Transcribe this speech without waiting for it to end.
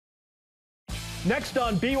Next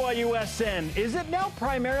on BYUSN, is it now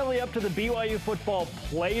primarily up to the BYU football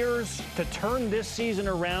players to turn this season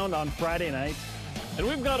around on Friday night? And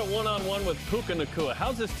we've got a one-on-one with Puka Nacua.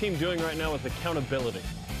 How's this team doing right now with accountability?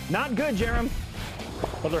 Not good, Jarom,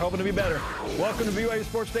 but they're hoping to be better. Welcome to BYU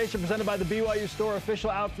Sports Station, presented by the BYU Store, official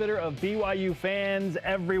outfitter of BYU fans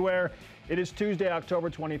everywhere. It is Tuesday, October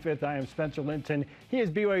 25th. I am Spencer Linton. He is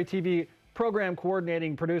BYUtv program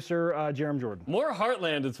coordinating producer, Jarom Jordan. More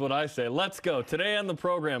Heartland is what I say. Let's go. Today on the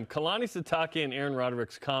program, Kalani Sitake and Aaron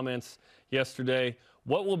Roderick's comments yesterday.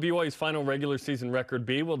 What will BYU's final regular season record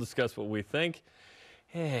be? We'll discuss what we think.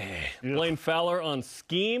 Blaine Fowler on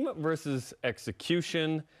scheme versus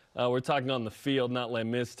execution. We're talking on the field, not Les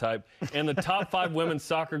Mis type. And the top 5 women's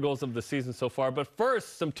soccer goals of the season so far. But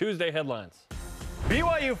first, some Tuesday headlines.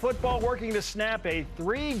 BYU football working to snap a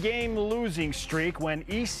 3-game losing streak when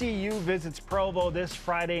ECU visits Provo this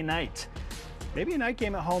Friday night. Maybe a night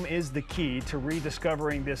game at home is the key to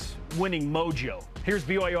rediscovering this winning mojo. Here's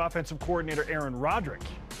BYU offensive coordinator Aaron Roderick.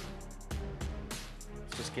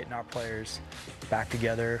 It's just getting our players back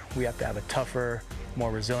together. We have to have a tougher,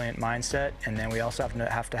 more resilient mindset, and then we also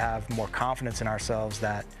have to have more confidence in ourselves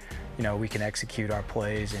that, you know, we can execute our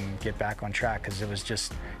plays and get back on track, because it was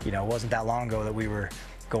just, you know, it wasn't that long ago that we were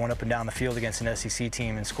going up and down the field against an SEC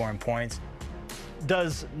team and scoring points.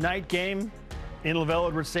 Does night game in LaVell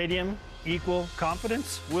Edwards Stadium equal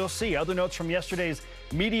confidence? We'll see. Other notes from yesterday's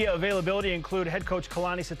media availability include head coach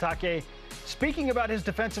Kalani Sitake speaking about his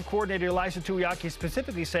defensive coordinator Ilaisa Tuiaki,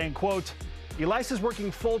 specifically saying, quote, "Ilaisa's working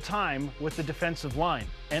full-time with the defensive line,"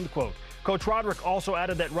 end quote. Coach Roderick also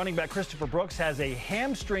added that running back Christopher Brooks has a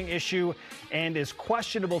hamstring issue and is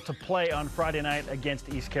questionable to play on Friday night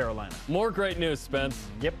against East Carolina. More great news, Spence.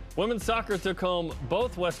 Yep. Women's soccer took home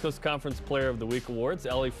both West Coast Conference Player of the Week awards.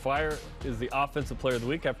 Ellie Fryer is the Offensive Player of the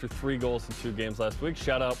Week after 3 goals in 2 games last week.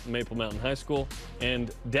 Shout out Maple Mountain High School.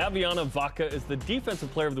 And Daviana Vaca is the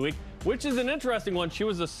Defensive Player of the Week, which is an interesting one. She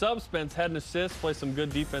was a sub, Spence, had an assist, played some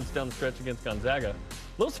good defense down the stretch against Gonzaga.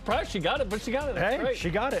 A little surprised she got it, but she got it. That's great.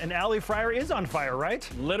 She got it. And Allie Fryer is on fire, right?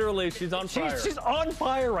 Literally, she's on fire. She's on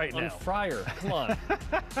fire right now. On fire. Come on.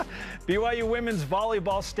 BYU women's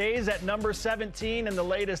volleyball stays at number 17 in the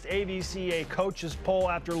latest AVCA coaches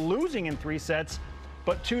poll after losing in 3 sets,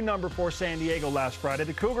 but to number 4 San Diego last Friday.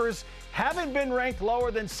 The Cougars haven't been ranked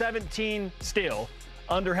lower than 17 still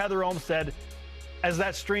under Heather Olmstead as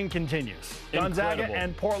that string continues. Gonzaga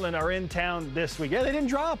and Portland are in town this week. Yeah, they didn't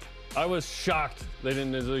drop. I was shocked they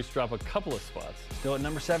didn't at least drop a couple of spots. Still at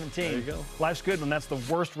number 17. There you go. Life's good when that's the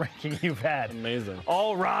worst ranking you've had. Amazing.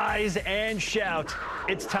 All rise and shout.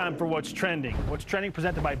 It's time for What's Trending. What's Trending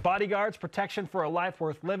presented by Bodyguards, protection for a life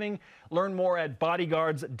worth living. Learn more at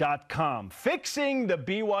bodyguards.com. Fixing the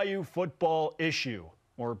BYU football issue,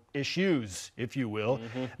 or issues, if you will.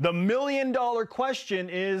 The million-dollar question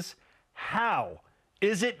is how?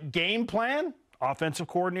 Is it game plan? Offensive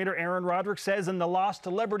coordinator Aaron Roderick says in the loss to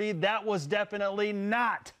Liberty, that was definitely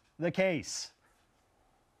not the case.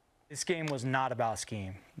 This game was not about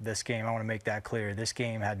scheme. This game, I want to make that clear. This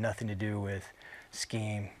game had nothing to do with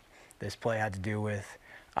scheme. This play had to do with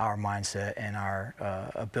our mindset and our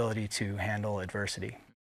ability to handle adversity.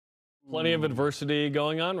 Plenty of adversity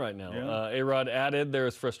going on right now. Yeah. A-Rod added there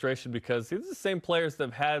is frustration because these are the same players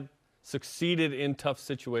that have succeeded in tough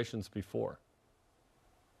situations before.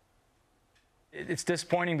 It's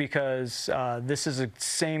disappointing because this is the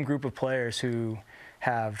same group of players who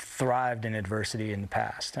have thrived in adversity in the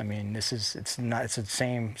past. I mean, it's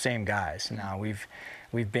the same guys. Now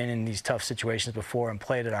we've been in these tough situations before and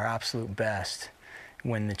played at our absolute best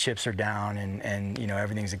when the chips are down and you know,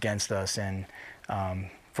 everything's against us. And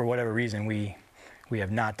for whatever reason, we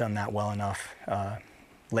have not done that well enough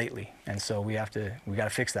lately. And so we got to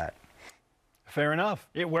fix that. Fair enough.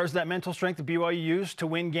 Where's that mental strength that BYU used to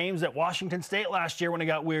win games at Washington State last year when it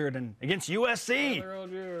got weird and against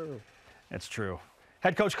USC? That's true.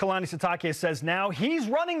 Head coach Kalani Sitake says now he's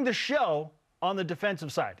running the show on the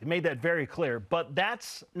defensive side. He made that very clear, but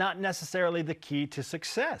that's not necessarily the key to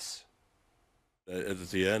success. At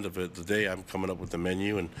the end of the day, I'm coming up with the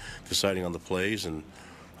menu and deciding on the plays and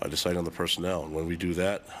deciding on the personnel. And when we do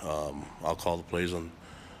that, I'll call the plays on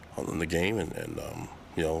the game and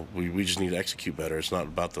you know, we just need to execute better. It's not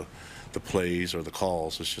about the plays or the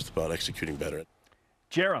calls. It's just about executing better.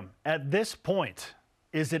 Jarom, at this point,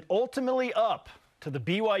 is it ultimately up to the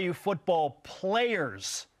BYU football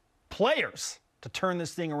players to turn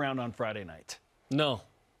this thing around on Friday night? No,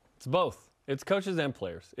 it's both. It's coaches and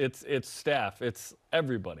players. It's staff. It's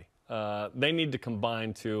everybody. They need to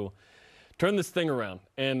combine to turn this thing around.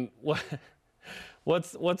 And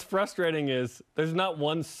What's frustrating is there's not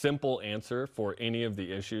one simple answer for any of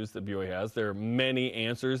the issues that BYU has. There are many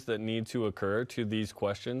answers that need to occur to these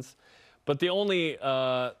questions. But the only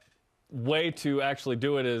way to actually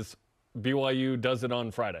do it is BYU does it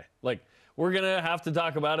on Friday. Like, we're going to have to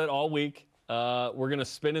talk about it all week. We're going to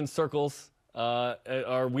spin in circles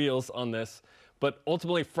our wheels on this. But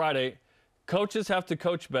ultimately, Friday, coaches have to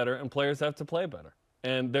coach better and players have to play better.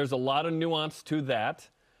 And there's a lot of nuance to that.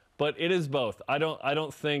 But it is both. I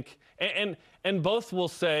don't think, and both will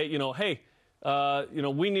say, hey,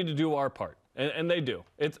 we need to do our part, and they do.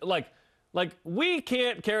 It's like we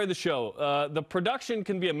can't carry the show. The production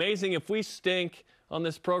can be amazing. If we stink on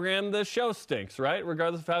this program, the show stinks, right?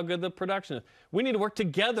 Regardless of how good the production is. We need to work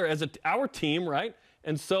together as our team, right?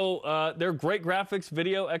 And so there are great graphics,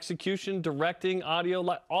 video, execution, directing, audio,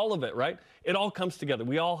 all of it, right? It all comes together.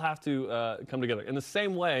 We all have to come together. In the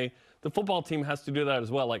same way, the football team has to do that as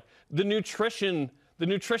well. Like the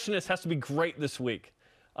nutritionist has to be great this week.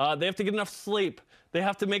 They have to get enough sleep. They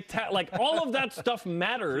have to make all of that stuff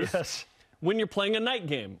matters. Yes. When you're playing a night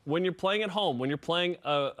game, when you're playing at home, when you're playing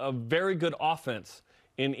a very good offense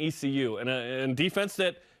in ECU and defense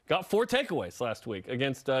that got 4 takeaways last week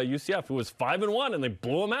against UCF, who was 5-1, and they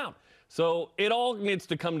blew them out. So it all needs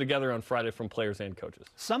to come together on Friday from players and coaches.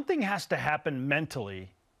 Something has to happen mentally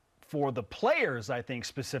for the players, I think,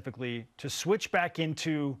 specifically, to switch back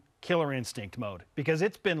into killer instinct mode, because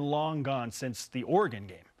it's been long gone since the Oregon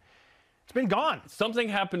game. It's been gone. Something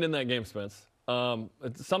happened in that game, Spence.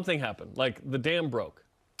 Something happened. Like the dam broke.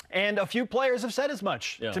 And a few players have said as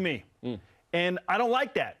much to me. And I don't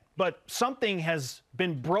like that. But something has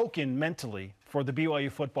been broken mentally for the BYU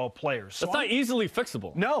football players. That's not easily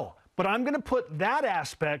fixable. No, but I'm going to put that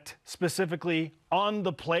aspect specifically on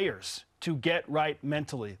the players to get right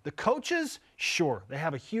mentally. The coaches, sure, they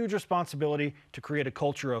have a huge responsibility to create a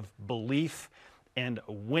culture of belief and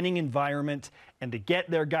a winning environment and to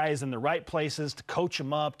get their guys in the right places, to coach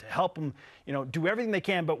them up, to help them, do everything they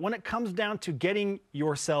can. But when it comes down to getting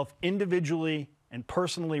yourself individually and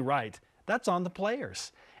personally right, that's on the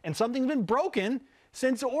players. And something's been broken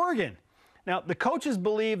since Oregon. Now, the coaches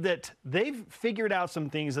believe that they've figured out some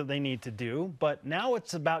things that they need to do, but now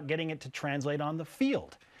it's about getting it to translate on the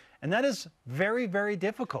field. And that is very, very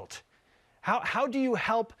difficult. How do you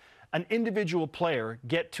help an individual player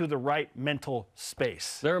get to the right mental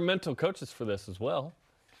space? There are mental coaches for this as well.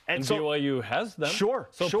 And so, BYU has them. Sure.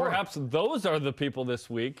 So perhaps those are the people this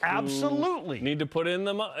week who absolutely need to put in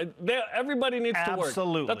them. Everybody needs to work.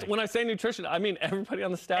 Absolutely. When I say nutrition, I mean everybody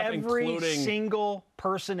on the staff, including every single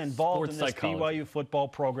person involved in this BYU football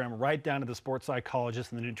program, right down to the sports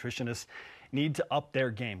psychologists and the nutritionists, need to up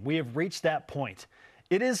their game. We have reached that point.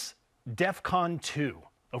 It is DEFCON 2.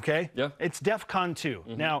 Okay? Yeah. It's DEFCON 2.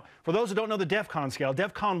 Now, for those who don't know the DEFCON scale,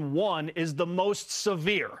 DEFCON 1 is the most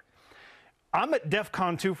severe. I'm at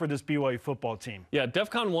DEFCON 2 for this BYU football team. Yeah,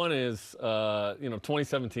 DEFCON 1 is,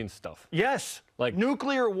 2017 stuff. Yes. Like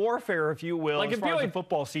nuclear warfare, if you will, like as far as the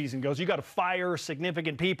football season goes. You got to fire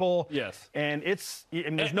significant people. Yes. And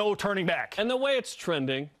there's no turning back. And the way it's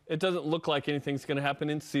trending, it doesn't look like anything's going to happen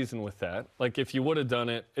in season with that. Like if you would have done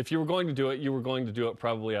it, if you were going to do it, you were going to do it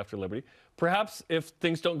probably after Liberty. Perhaps if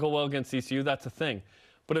things don't go well against ECU, that's a thing.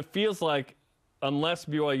 But it feels like unless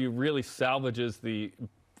BYU really salvages the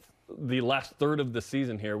last third of the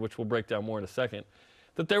season here, which we'll break down more in a second,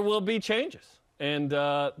 that there will be changes. And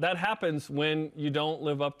that happens when you don't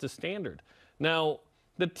live up to standard. Now,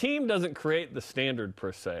 the team doesn't create the standard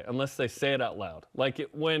per se, unless they say it out loud. Like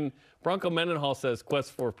when Bronco Mendenhall says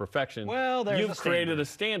quest for perfection, you've created a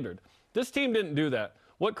standard. This team didn't do that.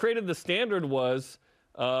 What created the standard was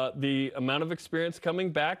the amount of experience coming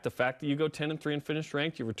back, the fact that you go 10-3 and finish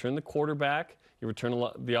ranked, you return the quarterback, you return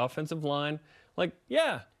the offensive line. Like,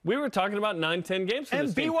 yeah, we were talking about 9-10 games for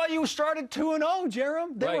this team. BYU started 2-0,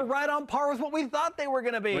 Jarom. They were right on par with what we thought they were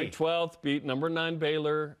going to be. Ranked 12th, beat number 9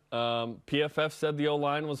 Baylor. PFF said the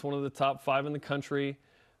O-line was one of the top 5 in the country.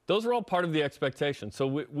 Those were all part of the expectation. So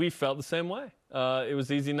we felt the same way. It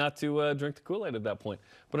was easy not to drink the Kool-Aid at that point.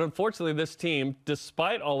 But unfortunately, this team,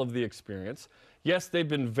 despite all of the experience, yes, they've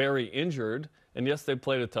been very injured, and yes, they've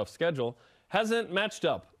played a tough schedule, hasn't matched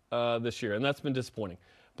up this year, and that's been disappointing.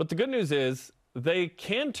 But the good news is they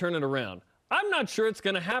can turn it around. I'm not sure it's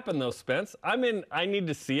going to happen, though, Spence. I'm in I need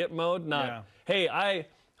to see it mode, not, hey, I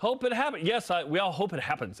hope it happens. Yes, we all hope it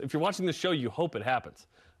happens. If you're watching the show, you hope it happens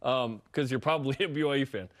because you're probably a BYU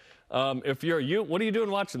fan. If you're what are you doing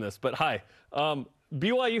watching this? But hi,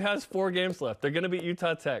 BYU has 4 games left. They're going to beat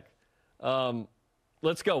Utah Tech.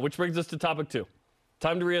 Let's go, which brings us to topic 2.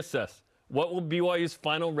 Time to reassess. What will BYU's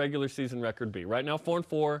final regular season record be? Right now,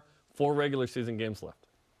 4-4, 4 regular season games left.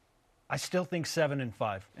 I still think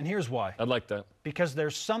 7-5. And here's why. I'd like that. Because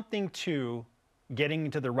there's something to getting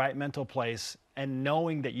into the right mental place and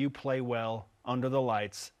knowing that you play well under the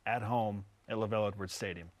lights at home at LaVell Edwards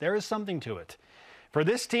Stadium. There is something to it. For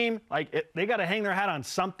this team, they got to hang their hat on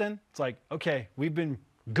something. It's like, okay, we've been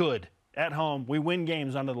good at home. We win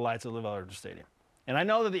games under the lights at LaVell Edwards Stadium. And I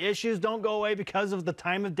know that the issues don't go away because of the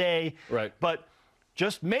time of day. Right. But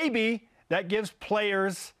just maybe that gives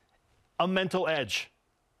players a mental edge.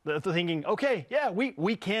 They're thinking, okay, yeah,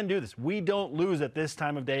 we can do this. We don't lose at this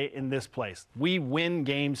time of day in this place. We win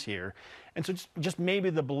games here. And so just maybe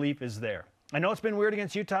the belief is there. I know it's been weird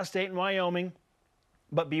against Utah State and Wyoming,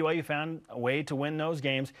 but BYU found a way to win those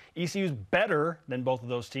games. ECU's better than both of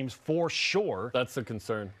those teams for sure. That's the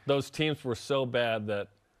concern. Those teams were so bad that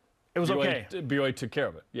it was okay. BYU took care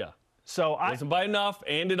of it, yeah. So it wasn't by enough,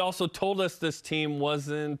 and it also told us this team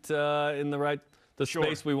wasn't in the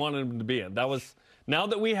space we wanted them to be in. That was... Now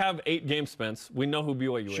that we have 8 game spents, we know who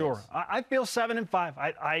BYU is. Sure. I feel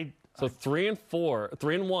 7-5. So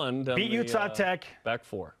 3-1. Beat Utah Tech. Back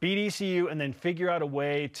 4. Beat ECU, and then figure out a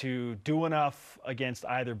way to do enough against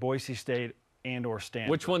either Boise State and or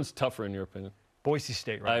Stanford. Which one's tougher in your opinion? Boise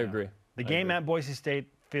State right now. I agree. The game at Boise State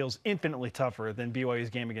feels infinitely tougher than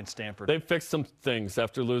BYU's game against Stanford. They fixed some things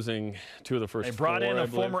after losing 2 of the first 4. They brought in a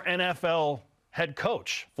former NFL head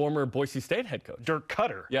coach. Former Boise State head coach. Dirk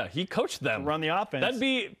Cutter. Yeah, he coached them. To run the offense. That'd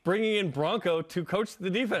be bringing in Bronco to coach the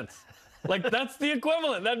defense. Like, that's the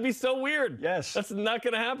equivalent. That'd be so weird. Yes. That's not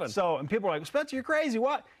going to happen. So, and people are like, Spencer, you're crazy.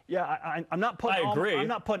 What? Yeah, I'm not putting I'm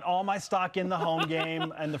not putting all my stock in the home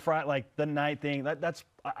game and the night thing.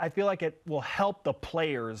 I feel like it will help the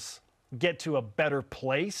players get to a better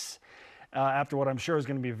place after what I'm sure is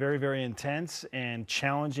going to be a very, very intense and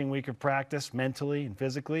challenging week of practice mentally and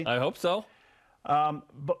physically. I hope so.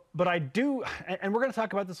 But I do, and we're going to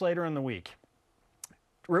talk about this later in the week.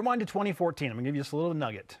 Rewind to 2014. I'm going to give you just a little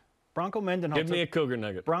nugget. Bronco Mendenhall. Give me a Cougar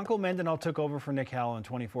nugget. Bronco Mendenhall took over for Nick Howell in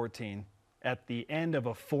 2014 at the end of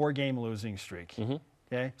a 4-game losing streak. Mm-hmm.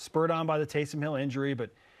 Okay, spurred on by the Taysom Hill injury,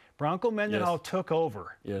 but Bronco Mendenhall took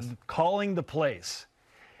over, calling the plays.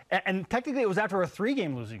 And technically, it was after a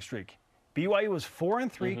 3-game losing streak. BYU was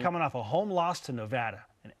 4-3 coming off a home loss to Nevada.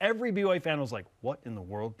 And every BYU fan was like, what in the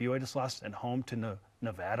world? BYU just lost at home to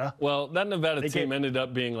Nevada? Well, that Nevada team ended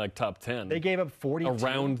up being like top 10. They gave up 42.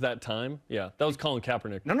 Around that time? Yeah. That was Colin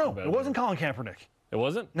Kaepernick. No, it wasn't Colin Kaepernick. It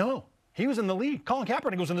wasn't? No. He was in the lead. Colin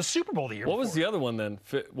Kaepernick was in the Super Bowl the year before. What was the other one then?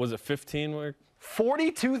 Was it 15?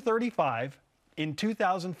 42-35 in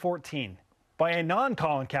 2014 by a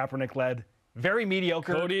non-Colin Kaepernick-led, very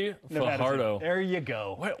mediocre Cody Fajardo. There you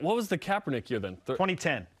go. What was the Kaepernick year then?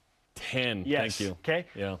 2010. 10. Yes. Thank you. Okay.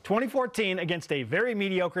 Yeah. 2014 against a very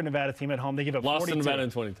mediocre Nevada team at home. They give up 42. Lost to Nevada in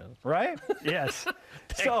 2010. Right? Yes.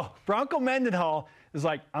 So Bronco Mendenhall is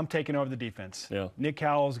like, I'm taking over the defense. Yeah. Nick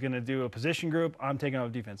Howell's going to do a position group. I'm taking over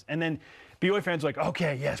the defense. And then BYU fans are like,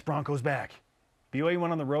 okay, yes, Bronco's back. BYU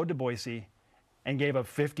went on the road to Boise and gave up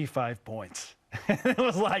 55 points. It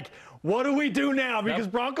was like, what do we do now? Because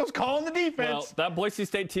Bronco's calling the defense. Well, that Boise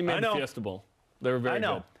State team made the Fiesta Bowl. They were very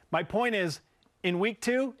good. My point is, in week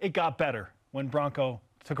 2, it got better when Bronco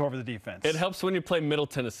took over the defense. It helps when you play Middle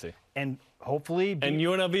Tennessee. And hopefully... And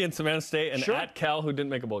UNLV and Savannah State and at Cal, who didn't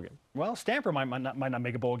make a bowl game. Well, Stanford might not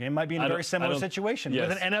make a bowl game. Might be in a very similar situation with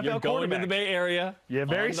an NFL You're going quarterback. to the Bay Area. Yeah,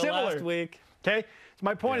 very similar. Last week. Okay? So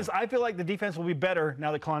my point is, I feel like the defense will be better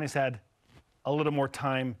now that Kalani's had a little more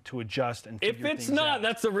time to adjust and figure things out. If it's not,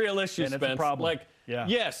 that's a real issue, Spence. It's a problem. Like,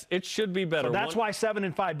 yes, it should be better. So that's why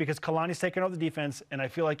 7-5, because Kalani's taking over the defense, and I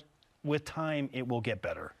feel like with time, it will get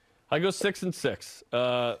better. I go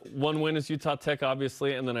 6-6. One win is Utah Tech,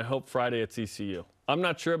 obviously, and then I hope Friday it's ECU. I'm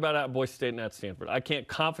not sure about at Boise State and at Stanford. I can't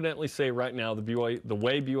confidently say right now the way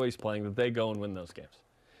BYU's playing that they go and win those games.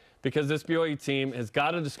 Because this BYU team has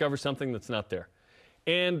got to discover something that's not there.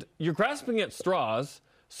 And you're grasping at straws,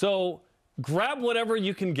 so grab whatever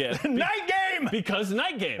you can get. Night game! Because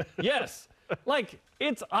night game, yes. Like,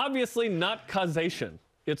 it's obviously not causation.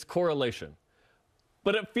 It's correlation.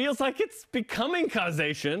 But it feels like it's becoming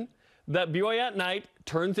causation that BYU at night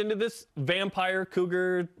turns into this vampire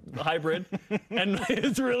cougar hybrid, and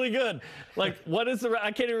it's really good. Like, what is the?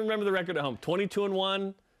 I can't even remember the record at home.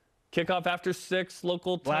 22-1, kickoff after 6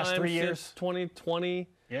 local time. Last 3 years, 2020.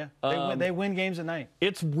 Yeah, they win games at night.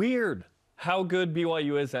 It's weird how good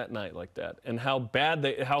BYU is at night like that, and how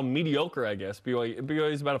mediocre, I guess.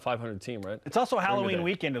 BYU is about a 500 team, right? It's also Halloween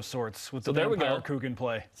weekend of sorts with the vampire Coogan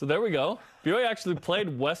play. So there we go. BYU actually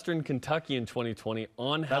played Western Kentucky in 2020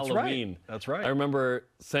 on Halloween. That's right. I remember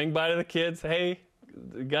saying bye to the kids. Hey,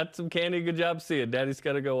 got some candy. Good job. See you. Daddy's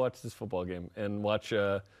got to go watch this football game and watch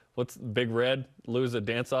what's Big Red lose a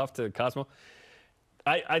dance off to Cosmo?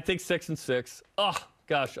 I think 6-6. Oh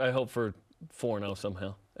gosh, I hope for 4-0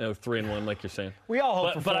 somehow. 3-1, like you're saying. We all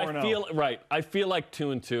hope for 4-0. But I feel right. I feel like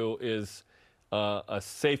 2-2 is a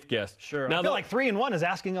safe guess. Sure. Now, I feel like 3-1 is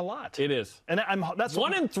asking a lot. It is. And that's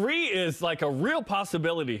 1-3 is like a real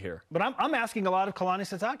possibility here. But I'm asking a lot of Kalani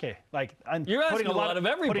Sitake. Like You're asking a lot of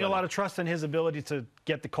everybody. Putting a lot of trust in his ability to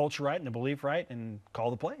get the culture right and the belief right and call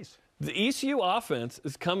the plays. The ECU offense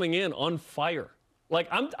is coming in on fire. Like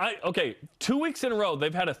okay, 2 weeks in a row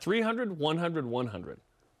they've had a 300, 100, 100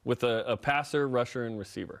 with a passer, rusher, and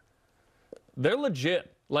receiver. They're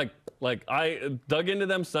legit. Like I dug into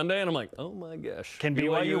them Sunday and I'm like, oh my gosh. Can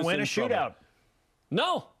BYU win a shootout?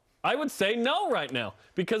 No. I would say no right now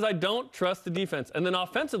because I don't trust the defense. And then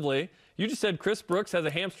offensively, you just said Chris Brooks has a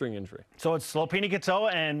hamstring injury. So it's Lopini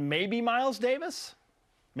Katoa and maybe Miles Davis?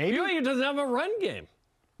 Maybe? BYU doesn't have a run game.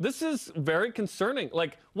 This is very concerning.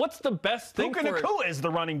 Like, what's the best thing Puka Nacua is the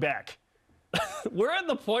running back. We're at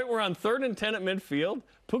the point where on 3rd and 10 at midfield,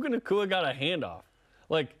 Puka Nacua got a handoff.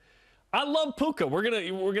 Like, I love Puka. We're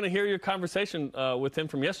gonna hear your conversation with him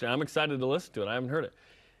from yesterday. I'm excited to listen to it. I haven't heard it.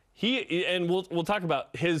 And we'll talk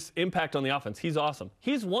about his impact on the offense. He's awesome.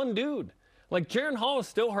 He's one dude. Like Jaron Hall is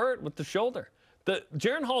still hurt with the shoulder.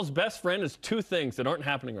 Jaron Hall's best friend is 2 things that aren't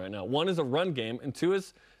happening right now. 1 is a run game, and 2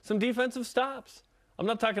 is some defensive stops. I'm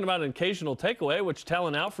not talking about an occasional takeaway, which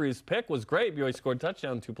Talon Alfree's pick was great. BYU scored a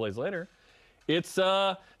touchdown 2 plays later. It's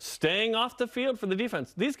staying off the field for the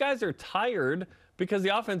defense. These guys are tired because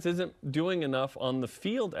the offense isn't doing enough on the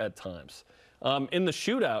field at times. In the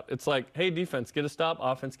shootout, it's like, hey, defense, get a stop.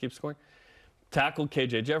 Offense keeps scoring. Tackled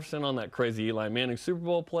KJ Jefferson on that crazy Eli Manning Super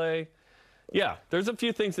Bowl play. Yeah, there's a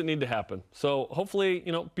few things that need to happen. So hopefully,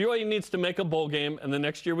 BYU needs to make a bowl game, and then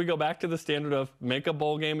next year we go back to the standard of make a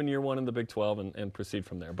bowl game in year 1 in the Big 12 and proceed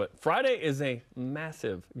from there. But Friday is a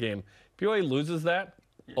massive game. BYU loses that,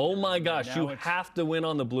 oh my gosh, you have to win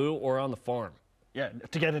on the blue or on the farm. Yeah,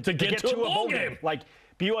 to get to a bowl game. Like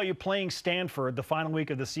BYU playing Stanford the final week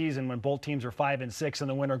of the season when both teams are 5-6 and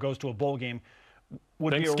the winner goes to a bowl game.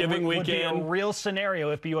 Thanksgiving weekend. Would be a real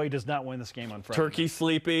scenario if BYU does not win this game on Friday. Turkey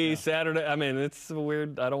sleepy, Saturday. I mean, it's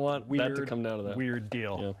weird. I don't want that to come down to that. Weird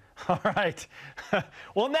deal. Yeah. All right.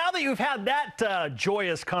 Well, now that you've had that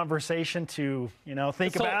joyous conversation to,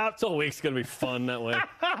 think about. This whole week's going to be fun that way.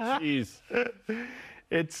 Jeez.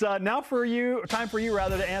 It's now time for you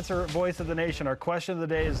to answer Voice of the Nation. Our question of the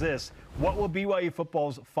day is this. What will BYU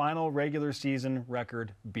football's final regular season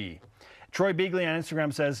record be? Troy Beagley on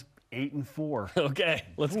Instagram says 8-4. Okay,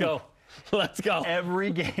 let's go. Let's go. Every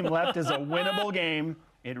game left is a winnable game.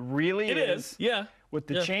 It really is. It is, yeah. With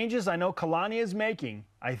the changes I know Kalani is making,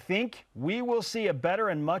 I think we will see a better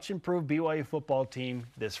and much improved BYU football team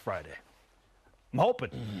this Friday. I'm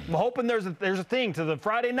hoping there's a thing to the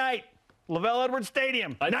Friday night. Lavelle Edwards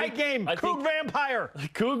Stadium. Night game. Coug Vampire.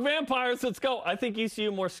 Coug Vampires, let's go. I think ECU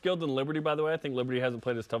more skilled than Liberty, by the way. I think Liberty hasn't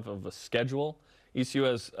played as tough of a schedule. ECU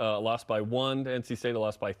has lost by 1 to NC State,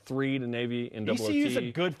 lost by 3 to Navy in double OT. ECU's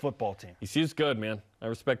a good football team. ECU's good, man. I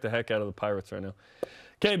respect the heck out of the Pirates right now.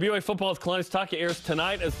 Okay, BYU Football's Kalani Sitake airs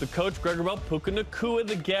tonight as the coach, Gregor Bell, Puka Nacua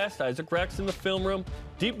the guest, Isaac Rex in the film room.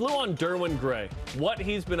 Deep Blue on Derwin Gray. What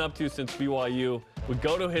he's been up to since BYU would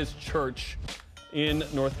go to his church in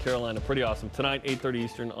North Carolina. Pretty awesome. Tonight, 8:30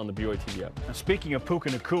 Eastern on the BYUtv app. Now, speaking of Puka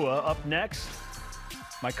Nacua, up next,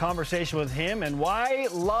 my conversation with him and why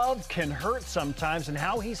love can hurt sometimes and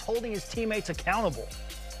how he's holding his teammates accountable.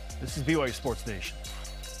 This is BYU Sports Nation.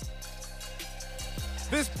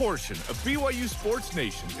 This portion of BYU Sports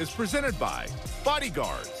Nation is presented by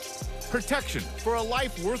Bodyguards. Protection for a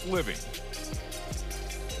life worth living.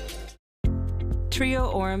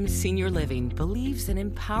 Trio Orem Senior Living believes in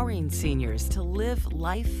empowering seniors to live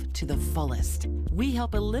life to the fullest. We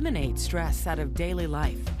help eliminate stress out of daily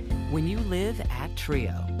life when you live at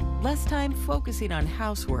Trio. Less time focusing on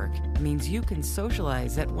housework means you can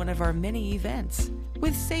socialize at one of our many events,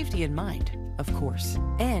 with safety in mind, of course.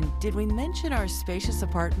 And did we mention our spacious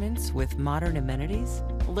apartments with modern amenities?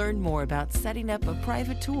 Learn more about setting up a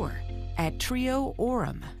private tour at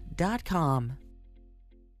trioorem.com.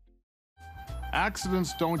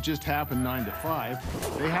 Accidents don't just happen 9 to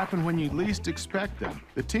 5. They happen when you least expect them.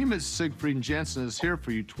 The team at Siegfried & Jensen is here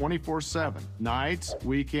for you 24/7. Nights,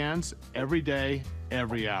 weekends, every day,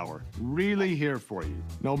 every hour. Really here for you.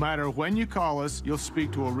 No matter when you call us, you'll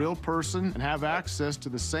speak to a real person and have access to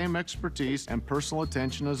the same expertise and personal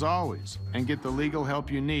attention as always, and get the legal help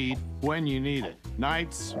you need when you need it.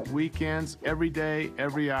 Nights, weekends, every day,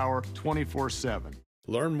 every hour, 24/7.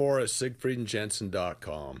 Learn more at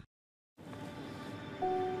siegfriedandjensen.com.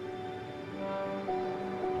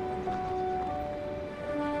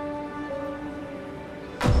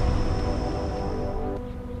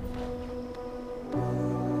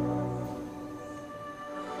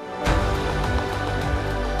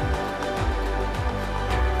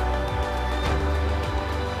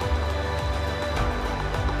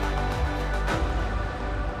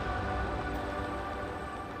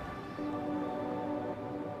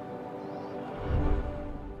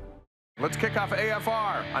 Let's kick off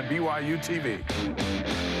AFR on BYU TV.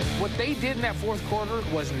 What they did in that fourth quarter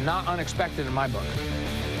was not unexpected in my book.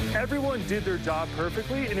 Everyone did their job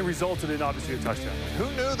perfectly, and it resulted in, obviously, a touchdown. Who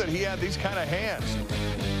knew that he had these kind of hands?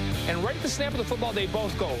 And right at the snap of the football, they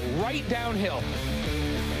both go right downhill.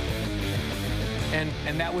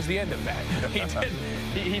 And that was the end of that.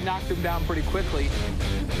 He knocked him down pretty quickly.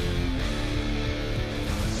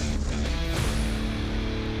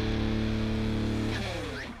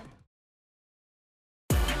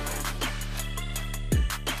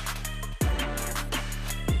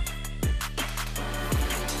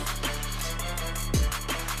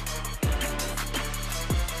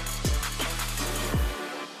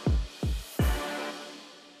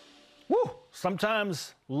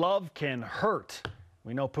 Sometimes love can hurt.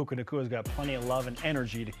 We know Puka Nacua's got plenty of love and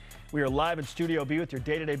energy. We are live in Studio B with your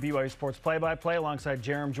day-to-day BYU Sports play-by-play alongside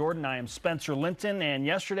Jarom Jordan. I am Spencer Linton, and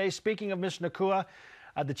yesterday, speaking of Mr. Nacua,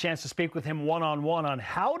 I had the chance to speak with him one-on-one on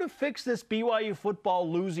how to fix this BYU football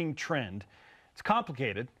losing trend. It's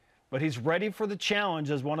complicated, but he's ready for the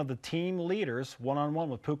challenge as one of the team leaders,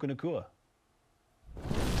 one-on-one with Puka Nacua.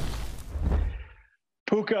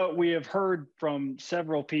 Puka, we have heard from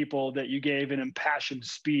several people that you gave an impassioned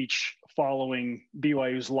speech following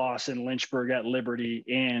BYU's loss in Lynchburg at Liberty,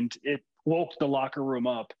 and it woke the locker room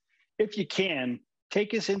up. If you can,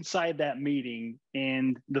 take us inside that meeting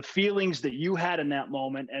and the feelings that you had in that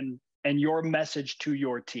moment and your message to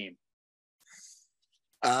your team.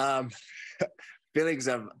 Feelings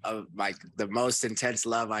of like the most intense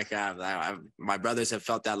love I have. My brothers have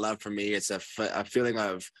felt that love for me. It's a feeling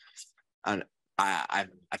of I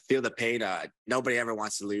feel the pain. Nobody ever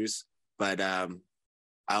wants to lose, but I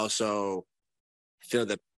also feel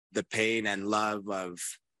the pain and love of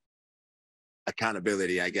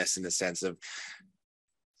accountability, I guess, in the sense of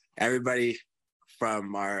everybody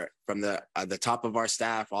from the top of our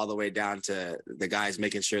staff all the way down to the guys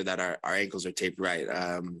making sure that our ankles are taped right.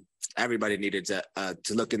 Everybody needed to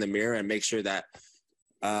look in the mirror and make sure that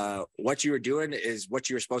what you were doing is what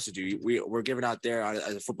you were supposed to do. We're given out there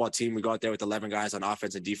as a football team. We go out there with 11 guys on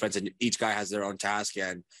offense and defense, and each guy has their own task.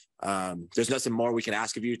 And there's nothing more we can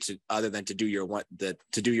ask of you other than to do your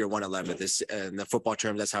 111th. This in the football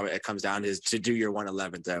terms, that's how it comes down, is to do your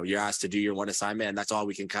 111th. You're asked to do your one assignment, and that's all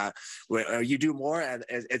we can count. You do more, and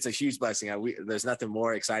it's a huge blessing. There's nothing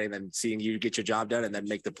more exciting than seeing you get your job done and then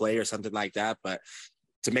make the play or something like that. But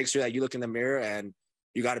to make sure that you look in the mirror and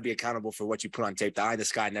you got to be accountable for what you put on tape. The eye in the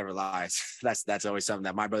sky never lies. That's always something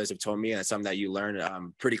that my brothers have told me, and it's something that you learn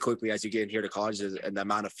pretty quickly as you get in here to college. And the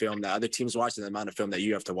amount of film that other teams watch and the amount of film that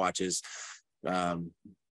you have to watch is,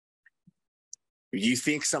 you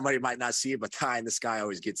think somebody might not see it, but the eye in the sky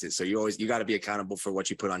always gets it. So you got to be accountable for what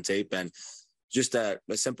you put on tape, and just a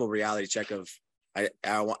simple reality check of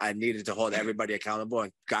I needed to hold everybody accountable,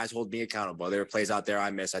 and guys hold me accountable. There were plays out there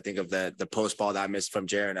I missed. I think of the post ball that I missed from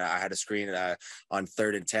Jaron. I had a screen on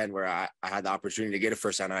 3rd and 10 where I had the opportunity to get a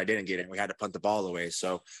first down and I didn't get it. We had to punt the ball away.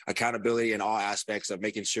 So accountability in all aspects of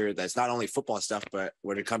making sure that it's not only football stuff, but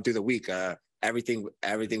when it comes through the week, everything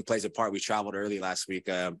plays a part. We traveled early last week.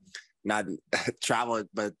 Not travel,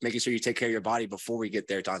 but making sure you take care of your body before we get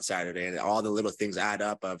there on Saturday. And all the little things add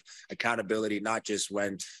up of accountability, not just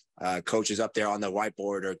when coach is up there on the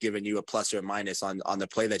whiteboard or giving you a plus or a minus on the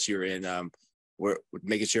play that you're in. We're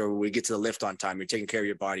making sure we get to the lift on time. You're taking care of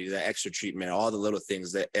your body, the extra treatment, all the little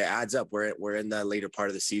things that it adds up. We're in the later part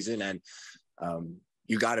of the season, and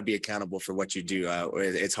you got to be accountable for what you do.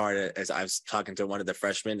 It's hard. As I was talking to one of the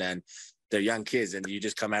freshmen, and they're young kids, and you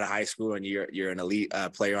just come out of high school and you're an elite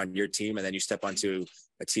player on your team, and then you step onto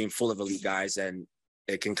a team full of elite guys, and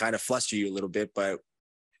it can kind of fluster you a little bit, but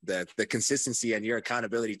the consistency and your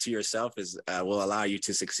accountability to yourself will allow you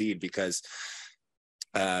to succeed, because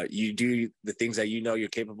you do the things that you know you're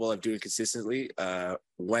capable of doing consistently.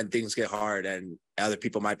 When things get hard and other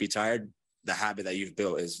people might be tired, the habit that you've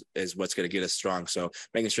built is what's going to get us strong. So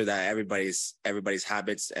making sure that everybody's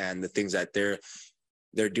habits and the things that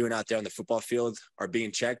they're doing out there on the football field are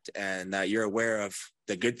being checked, and that you're aware of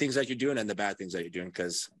the good things that you're doing and the bad things that you're doing,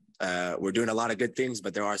 because we're doing a lot of good things,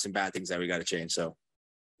 but there are some bad things that we got to change. So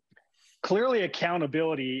clearly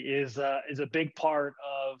accountability is a big part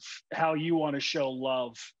of how you want to show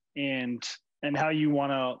love and how you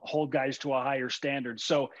want to hold guys to a higher standard.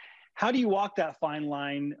 So how do you walk that fine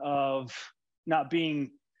line of not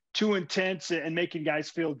being too intense and making guys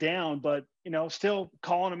feel down, but still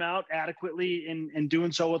calling them out adequately and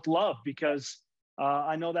doing so with love? Because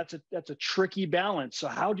I know that's a tricky balance. So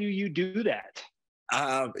how do you do that?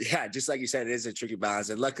 Yeah, just like you said, it is a tricky balance.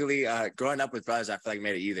 And luckily, growing up with brothers, I feel like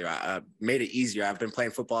made it easier. I've been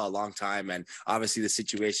playing football a long time, and obviously the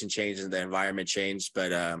situation changed and the environment changed.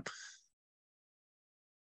 But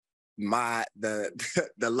the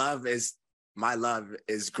love is my love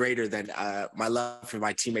is greater than my love for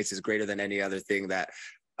my teammates is greater than any other thing that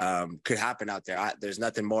could happen out there. There's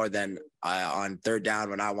nothing more than on third down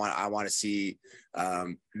when I want to see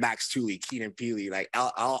Max Tooley, Keenan Peely, like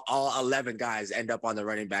all 11 guys end up on the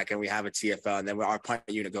running back, and we have a TFL, and then our punt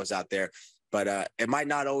unit goes out there. But it might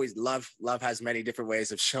not always love has many different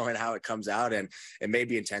ways of showing how it comes out, and it may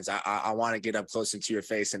be intense. I want to get up close into your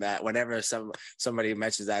face, and that whenever somebody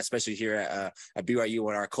mentions that, especially here at BYU,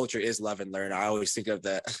 when our culture is love and learn, I always think of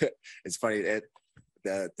it's funny,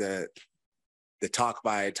 the talk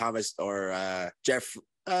by Thomas or Jeff,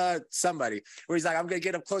 somebody, where he's like, I'm going to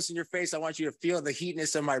get up close in your face. I want you to feel the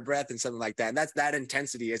heatness of my breath and something like that. And that's that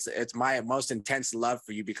intensity. It's my most intense love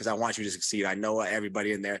for you because I want you to succeed. I know what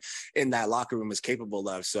everybody in that locker room is capable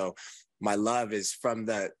of. So my love is from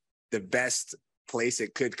the best place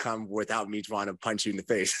it could come without me trying to punch you in the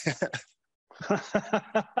face.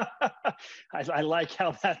 I like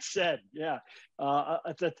how that's said. Yeah.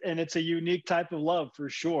 And it's a unique type of love for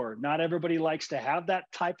sure. Not everybody likes to have that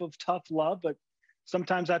type of tough love, but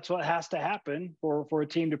sometimes that's what has to happen for a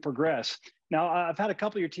team to progress. Now, I've had a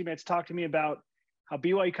couple of your teammates talk to me about how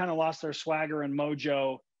BYU kind of lost their swagger and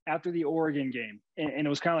mojo after the Oregon game. And it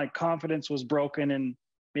was kind of like confidence was broken, and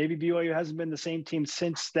maybe BYU hasn't been the same team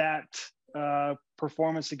since that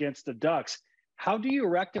performance against the Ducks. How do you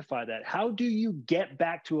rectify that? How do you get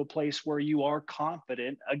back to a place where you are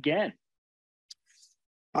confident again?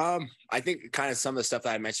 I think kind of some of the stuff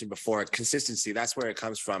that I mentioned before, consistency, that's where it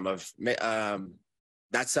comes from.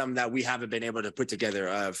 That's something that we haven't been able to put together,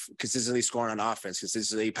 of consistently scoring on offense,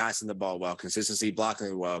 consistently passing the ball well, consistently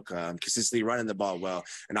blocking well, consistently running the ball well.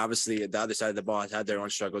 And obviously the other side of the ball has had their own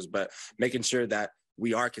struggles, but making sure that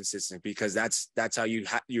we are consistent, because that's how you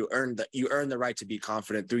earn the right to be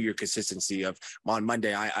confident through your consistency of, on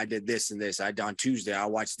Monday, I did this and this. On Tuesday, I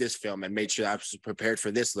watched this film and made sure I was prepared for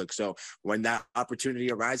this look. So when that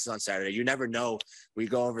opportunity arises on Saturday, you never know. We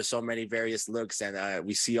go over so many various looks, and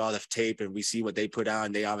we see all the tape and we see what they put out,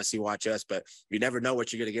 and they obviously watch us, but you never know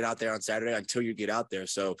what you're going to get out there on Saturday until you get out there.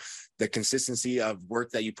 So the consistency of work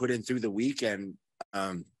that you put in through the week, and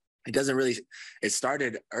it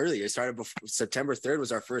started early. It started before September 3rd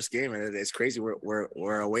was our first game. And it's crazy.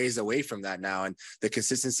 We're a ways away from that now. And the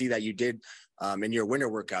consistency that you did in your winter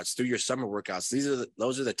workouts, through your summer workouts,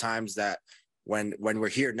 those are the times that when we're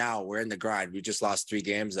here now, we're in the grind. We just lost 3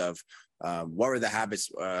 games of what were the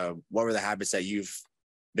habits that you've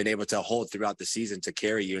been able to hold throughout the season to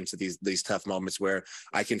carry you into these tough moments where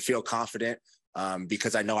I can feel confident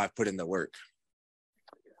because I know I've put in the work.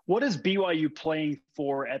 What is BYU playing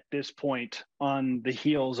for at this point on the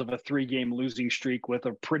heels of a 3-game losing streak with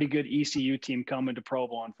a pretty good ECU team coming to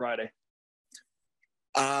Provo on Friday?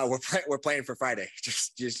 We're playing for Friday.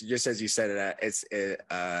 Just as you said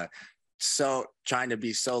it. So trying to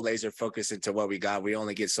be so laser focused into what we got. We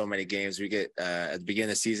only get so many games. We get at the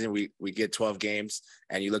beginning of the season, we get 12 games,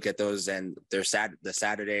 and you look at those, and they're the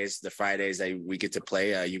Saturdays, the Fridays that we get to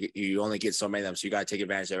play. You only get so many of them, so you got to take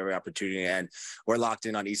advantage of every opportunity. And we're locked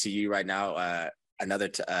in on ECU right now. Another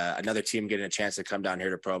team getting a chance to come down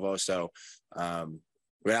here to Provo. So we're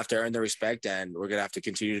gonna have to earn their respect, and we're gonna have to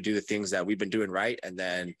continue to do the things that we've been doing right, and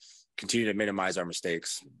then continue to minimize our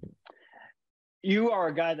mistakes. You are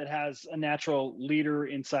a guy that has a natural leader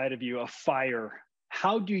inside of you, a fire.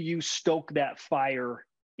 How do you stoke that fire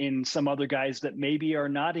in some other guys that maybe are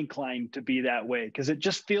not inclined to be that way? Because it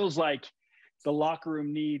just feels like the locker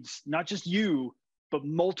room needs not just you, but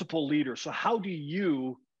multiple leaders. So how do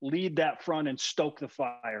you lead that front and stoke the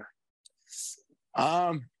fire?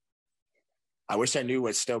 I wish I knew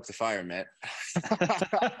what stoke the fire meant.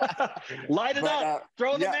 Light it up.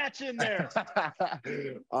 Throw the match in there.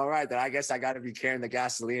 All right, then I guess I got to be carrying the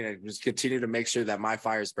gasoline and just continue to make sure that my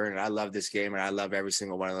fire is burning. I love this game, and I love every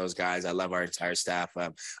single one of those guys. I love our entire staff.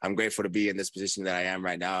 I'm grateful to be in this position that I am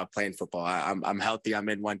right now, playing football. I'm healthy. I'm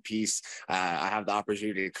in one piece. I have the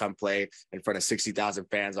opportunity to come play in front of 60,000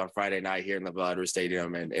 fans on Friday night here in the BYU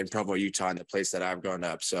Stadium in Provo, Utah, in the place that I've grown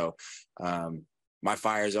up. So, my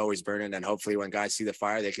fire is always burning, and hopefully when guys see the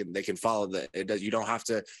fire, they can follow you don't have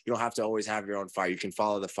to always have your own fire. You can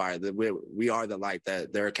follow the fire. We are the light.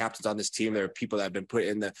 That there are captains on this team. There are people that have been put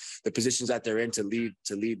in the positions that they're in to lead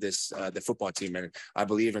this the football team. And I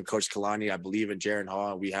believe in Coach Kalani. I believe in Jaron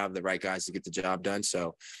Hall. We have the right guys to get the job done.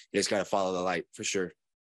 So you just got to follow the light for sure.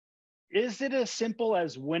 Is it as simple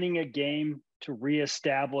as winning a game to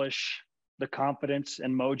reestablish the confidence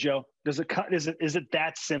and mojo? Is it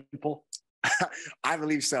that simple? I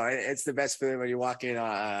believe so. It's the best feeling when you walk in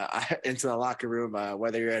into the locker room,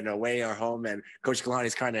 whether you're in away or home, and Coach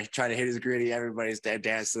Kalani's kind of trying to hit his gritty. Everybody's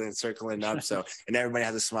dancing and circling up. So, and everybody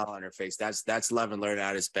has a smile on their face. That's love and learning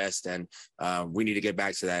at its best. And we need to get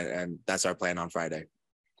back to that. And that's our plan on Friday.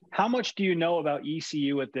 How much do you know about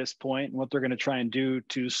ECU at this point and what they're going to try and do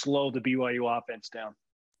to slow the BYU offense down?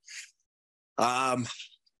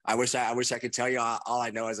 I wish I could tell you. All I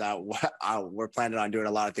know is we're planning on doing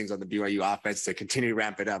a lot of things on the BYU offense to continue to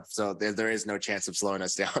ramp it up. So there is no chance of slowing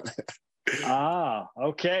us down.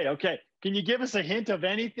 Okay. Can you give us a hint of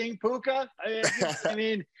anything, Puka? I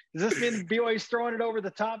mean, does this mean BYU's throwing it over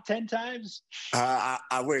the top 10 times?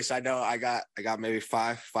 I wish. I know. I got maybe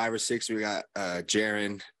five or six. We got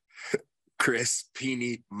Jaron, Chris,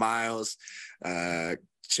 Peeny, Miles,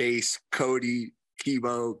 Chase, Cody,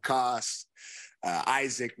 Kibo, Koss,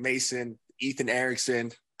 Isaac, Mason, Ethan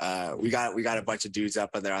Erickson. We got a bunch of dudes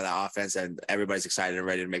up in there on the offense, and everybody's excited and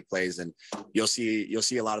ready to make plays. And you'll see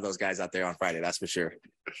a lot of those guys out there on Friday. That's for sure.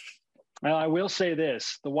 Well, I will say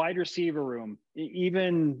this: the wide receiver room,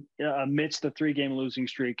 even amidst the 3-game losing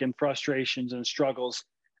streak and frustrations and struggles,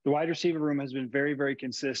 the wide receiver room has been very, very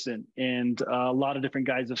consistent, and a lot of different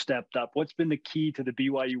guys have stepped up. What's been the key to the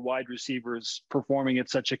BYU wide receivers performing at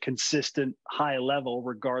such a consistent high level,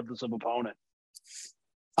 regardless of opponent?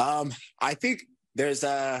 I think there's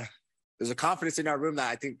a confidence in our room that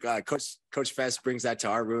I think Coach Fest brings that to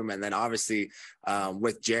our room, and then obviously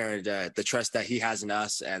with Jared, the trust that he has in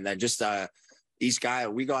us, and then just each guy,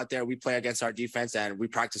 we go out there, we play against our defense, and we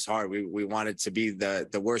practice hard. We want it to be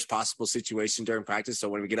the worst possible situation during practice. So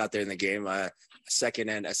when we get out there in the game, a second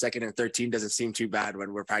and 13 doesn't seem too bad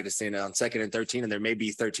when we're practicing on 2nd and 13, and there may be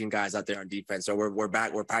 13 guys out there on defense. So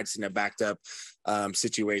we're practicing a backed up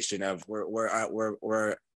situation of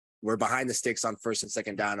we're behind the sticks on 1st and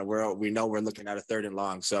 2nd down, and we know we're looking at a 3rd and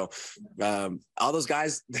long. So all those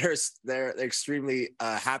guys, they're extremely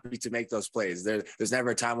happy to make those plays. There's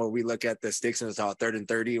never a time where we look at the sticks and it's all 3rd and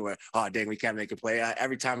 30 where, oh, dang, we can't make a play.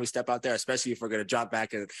 Every time we step out there, especially if we're going to drop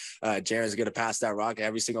back and Jaren's going to pass that rock,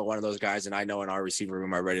 every single one of those guys, and I know in our receiver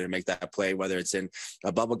room, are ready to make that play, whether it's in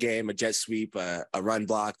a bubble game, a jet sweep, a run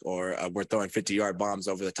block, or we're throwing 50-yard bombs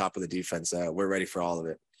over the top of the defense. We're ready for all of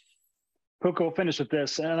it. Puka, we'll finish with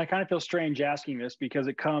this. And I kind of feel strange asking this because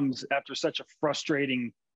it comes after such a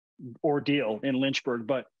frustrating ordeal in Lynchburg.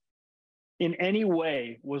 But in any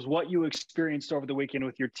way, was what you experienced over the weekend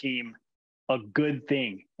with your team a good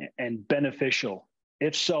thing and beneficial?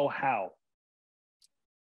 If so, how?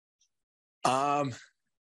 I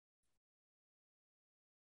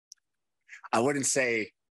wouldn't say.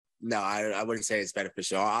 No, I wouldn't say it's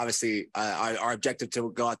beneficial. Obviously, our objective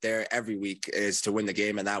to go out there every week is to win the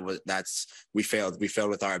game, and we failed. We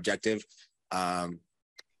failed with our objective.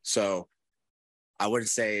 So I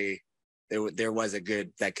wouldn't say there was a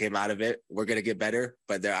good that came out of it. We're gonna get better,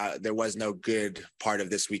 but there was no good part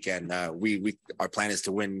of this weekend. Our plan is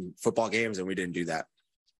to win football games, and we didn't do that.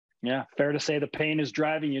 Yeah, fair to say the pain is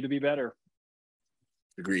driving you to be better.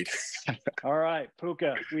 Agreed. All right,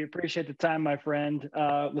 Puka, we appreciate the time, my friend.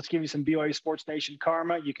 Let's give you some BYU Sports Nation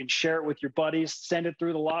karma. You can share it with your buddies. Send it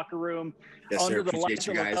through the locker room. Yes, under sir. the lights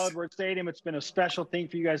of the Velvet Stadium. It's been a special thing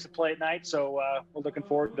for you guys to play at night, so we're looking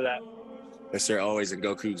forward to that. Yes, sir. Always, and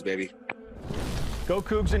go Cougs, baby. Go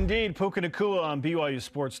Cougs indeed. Puka Nacua on BYU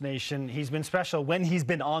Sports Nation. He's been special when he's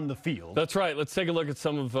been on the field. That's right. Let's take a look at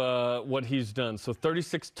some of what he's done. So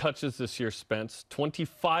 36 touches this year, Spence.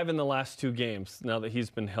 25 in the last 2 games now that he's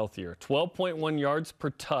been healthier. 12.1 yards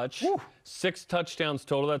per touch. Woo. 6 touchdowns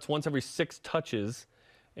total. That's once every 6 touches.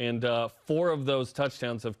 And 4 of those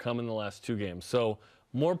touchdowns have come in the last 2 games. So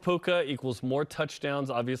more Puka equals more touchdowns.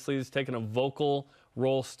 Obviously, he's taken a vocal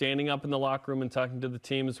role standing up in the locker room and talking to the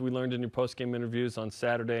team, as we learned in your post-game interviews on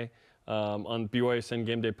Saturday on BYUSN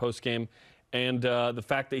Game Day post-game. And the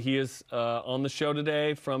fact that he is on the show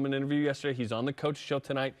today from an interview yesterday, he's on the coach show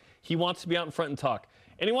tonight. He wants to be out in front and talk.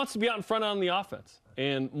 And he wants to be out in front on the offense.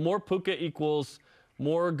 And more Puka equals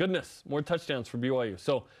more goodness, more touchdowns for BYU.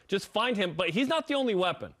 So just find him. But he's not the only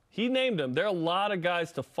weapon. He named him. There are a lot of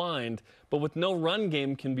guys to find. But with no run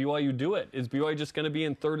game, can BYU do it? Is BYU just going to be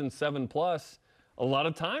in 3rd and 7+ a lot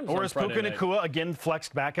of times? Or is Puka Nacua again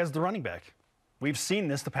flexed back as the running back? We've seen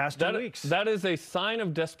this the past 2 weeks. That is a sign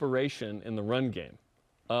of desperation in the run game.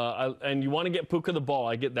 And you want to get Puka the ball.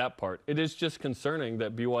 I get that part. It is just concerning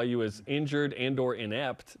that BYU is injured and or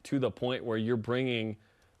inept to the point where you're bringing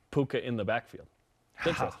Puka in the backfield.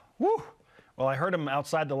 Woo. Well, I heard him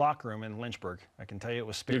outside the locker room in Lynchburg. I can tell you it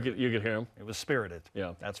was spirited. You could hear him? It was spirited.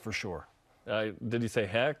 Yeah. That's for sure. Did he say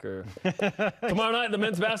heck? Or tomorrow night, the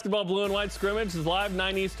men's basketball blue and white scrimmage is live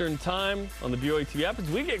 9 Eastern time on the BYUtv app as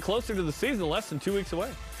we get closer to the season, less than 2 weeks away.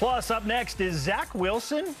 Plus, up next, is Zach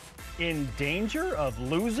Wilson in danger of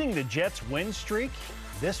losing the Jets' win streak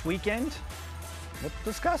this weekend? We'll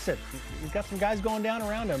discuss it. We've got some guys going down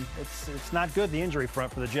around him. It's not good, the injury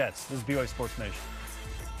front for the Jets. This is BYU Sports Nation.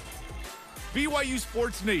 BYU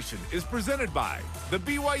Sports Nation is presented by the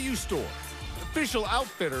BYU Store, official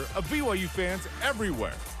outfitter of BYU fans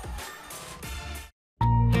everywhere.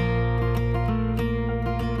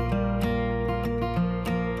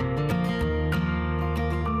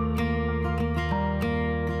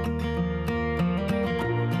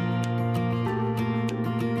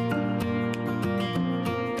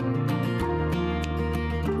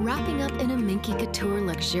 Wrapping up in a Minky Couture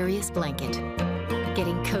luxurious blanket.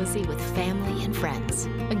 Getting cozy with family and friends.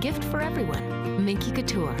 A gift for everyone. Minky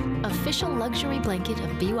Couture, official luxury blanket of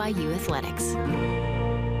BYU Athletics.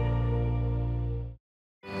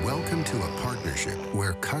 Welcome to a partnership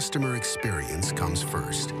where customer experience comes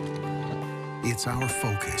first. It's our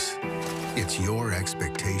focus. It's your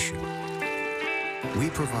expectation. We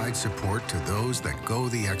provide support to those that go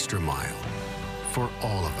the extra mile for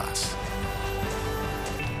all of us.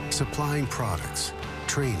 Supplying products,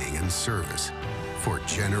 training, and service for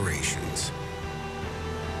generations.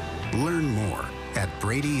 Learn more at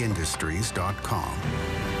bradyindustries.com.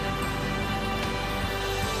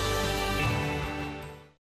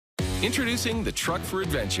 Introducing the Truck for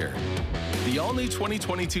Adventure. The all-new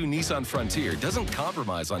 2022 Nissan Frontier doesn't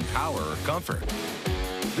compromise on power or comfort.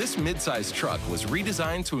 This mid-size truck was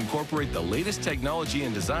redesigned to incorporate the latest technology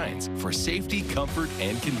and designs for safety, comfort,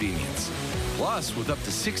 and convenience. Plus, with up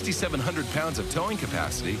to 6,700 pounds of towing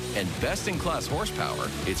capacity and best-in-class horsepower,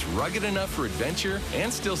 it's rugged enough for adventure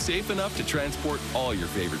and still safe enough to transport all your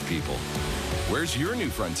favorite people. Where's your new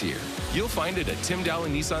Frontier? You'll find it at Tim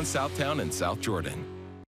Dowling Nissan Southtown and South Jordan.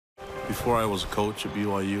 Before I was a coach at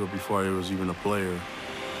BYU, or before I was even a player,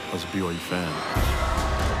 I was a BYU fan.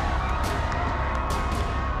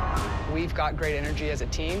 We've got great energy as a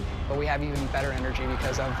team, but we have even better energy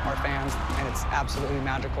because of our fans, and it's absolutely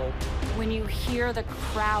magical. When you hear the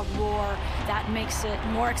crowd roar, that makes it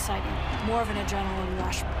more exciting, more of an adrenaline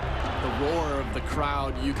rush. The roar of the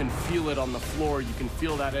crowd, you can feel it on the floor, you can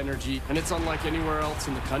feel that energy, and it's unlike anywhere else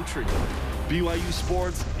in the country. BYU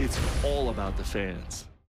Sports, it's all about the fans.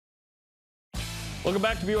 Welcome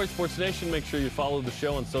back to BYU Sports Nation. Make sure you follow the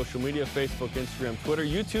show on social media, Facebook, Instagram, Twitter,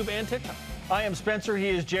 YouTube, and TikTok. I am Spencer. He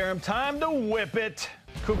is Jarom. Time to whip it.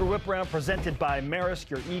 Cougar Whip Round presented by Maersk,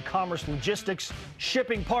 your e-commerce logistics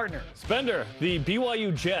shipping partner. Spender, the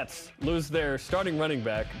BYU Jets lose their starting running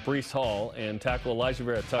back, Breece Hall, and tackle Elijah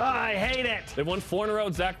Vera Tucker. I hate it. They've won 4 in a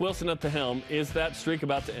row. Zach Wilson at the helm. Is that streak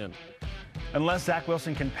about to end? Unless Zach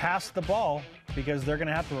Wilson can pass the ball, because they're going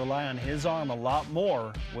to have to rely on his arm a lot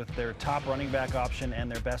more with their top running back option and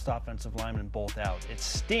their best offensive lineman both out. It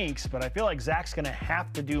stinks, but I feel like Zach's going to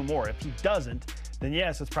have to do more. If he doesn't, then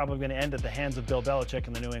yes, it's probably going to end at the hands of Bill Belichick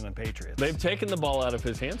and the New England Patriots. They've taken the ball out of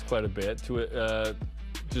his hands quite a bit to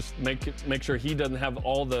just make sure he doesn't have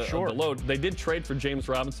all the load. They did trade for James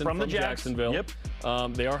Robinson from Jacksonville.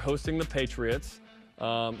 Yep. They are hosting the Patriots.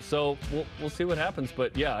 So we'll see what happens.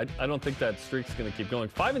 But, yeah, I don't think that streak's going to keep going.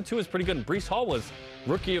 5-2 is pretty good. And Breece Hall was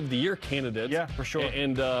Rookie of the Year candidate. Yeah, for sure.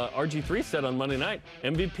 And RG3 said on Monday night,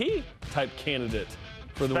 MVP-type candidate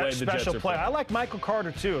for the way the Jets are playing. I like Michael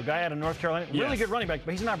Carter, too, a guy out of North Carolina. Really good running back,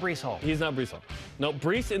 but he's not Breece Hall. He's not Breece Hall. No,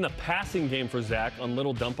 Breece in the passing game for Zach on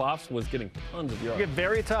little dump-offs was getting tons of yards. Get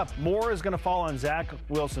very tough. More is going to fall on Zach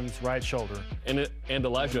Wilson's right shoulder. And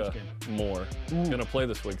Elijah Moore is going to play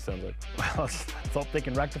this week, sounds like. Well, let's hope they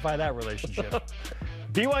can rectify that relationship.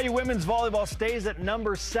 BYU women's volleyball stays at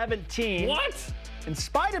number 17. What? In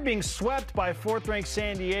spite of being swept by 4th-ranked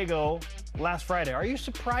San Diego last Friday. Are you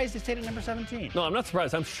surprised they stayed at number 17? No, I'm not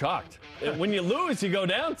surprised. I'm shocked. When you lose, you go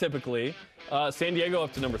down typically. San Diego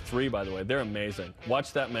up to number 3, by the way. They're amazing.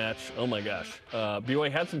 Watch that match. Oh, my gosh.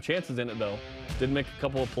 BYU had some chances in it, though. Did make a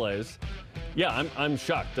couple of plays. Yeah, I'm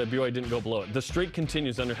shocked that BYU didn't go below it. The streak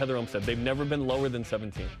continues under Heather Olmstead. They've never been lower than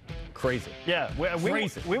 17. Crazy. Yeah,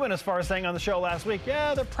 we went as far as saying on the show last week,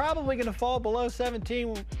 yeah, they're probably going to fall below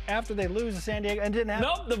 17 after they lose to San Diego. And it didn't happen.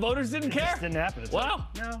 Nope, the voters didn't care. It just didn't happen. Wow.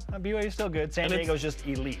 No, BYU's still good. San Diego's just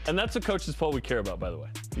elite. And that's a coach's poll we care about, by the way.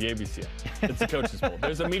 The ABCA. It's a coach's poll.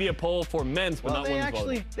 There's a media poll for men's, but not women's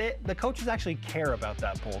volleyball. The coaches actually care about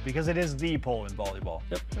that poll because it is the poll in volleyball.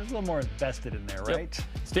 Yep. There's a little more invested in there, right? Yep.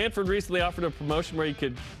 Stanford recently offered a promotion where you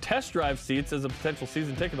could test drive seats as a potential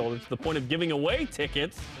season ticket holder to the point of giving away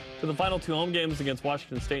tickets to the final 2 home games against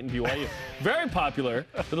Washington State and BYU. Very popular,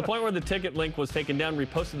 to the point where the ticket link was taken down,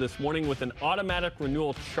 reposted this morning with an automatic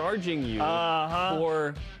renewal charging you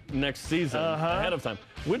for next season ahead of time.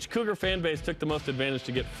 Which Cougar fan base took the most advantage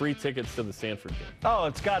to get free tickets to the Stanford game? Oh,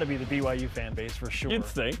 it's got to be the BYU fan base for sure. You'd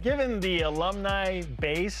think. Given the alumni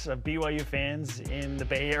base of BYU fans in the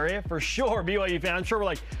Bay Area, for sure, BYU fans. I'm sure we're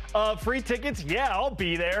like, free tickets? Yeah, I'll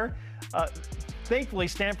be there. Thankfully,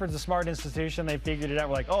 Stanford's a smart institution. They figured it out.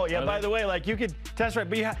 We're like, oh, yeah, by the way, like you could test right,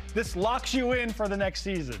 but this locks you in for the next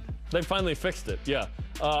season. They finally fixed it, yeah.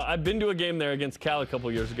 I've been to a game there against Cal a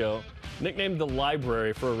couple years ago, nicknamed the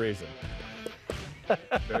Library for a reason.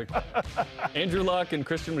 Very cool. Andrew Luck and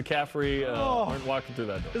Christian McCaffrey aren't walking through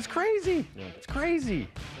that door. It's crazy. Yeah. It's crazy.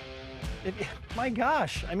 My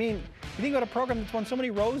gosh. I mean, you think about a program that's won so many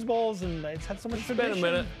Rose Bowls and it's had so much tradition. It's been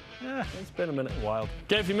a minute. Yeah. It's been a minute. Wild.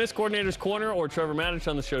 Okay, if you missed Coordinator's Corner or Trevor Maddich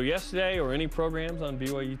on the show yesterday or any programs on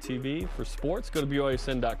BYUtv for sports, go to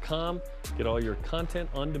BYUSN.com. Get all your content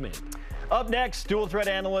on demand. Up next, dual threat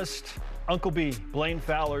analyst Uncle B, Blaine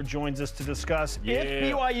Fowler, joins us to discuss if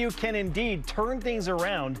BYU can indeed turn things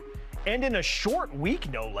around and in a short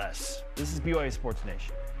week, no less. This is BYU Sports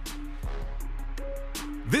Nation.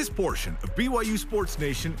 This portion of BYU Sports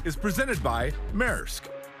Nation is presented by Maersk,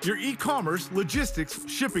 your e-commerce logistics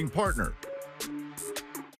shipping partner.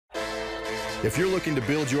 If you're looking to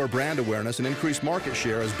build your brand awareness and increase market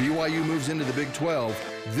share as BYU moves into the Big 12,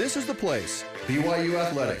 this is the place, BYU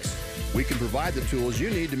Athletics. We can provide the tools you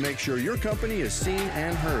need to make sure your company is seen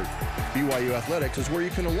and heard. BYU Athletics is where you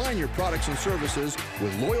can align your products and services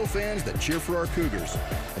with loyal fans that cheer for our Cougars.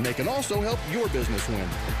 And they can also help your business win.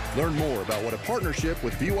 Learn more about what a partnership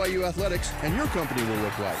with BYU Athletics and your company will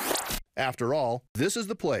look like. After all, this is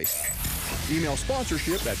the place. Email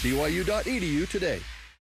sponsorship at byu.edu today.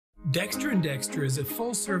 Dexter & Dexter is a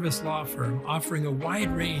full-service law firm offering a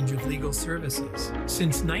wide range of legal services.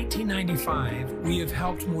 Since 1995, we have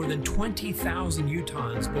helped more than 20,000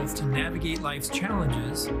 Utahns both to navigate life's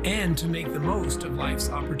challenges and to make the most of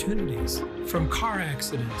life's opportunities. From car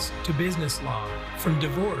accidents to business law, from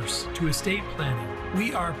divorce to estate planning,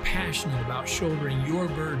 we are passionate about shouldering your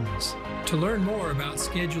burdens. To learn more about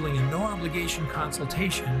scheduling a no-obligation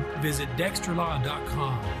consultation, visit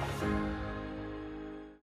dexterlaw.com.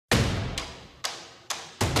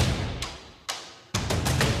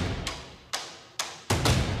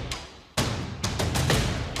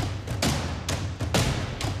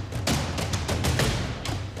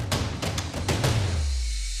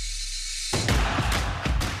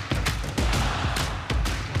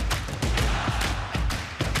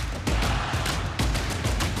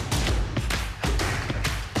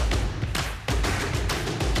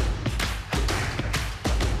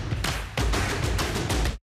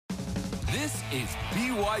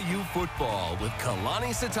 BYU Football with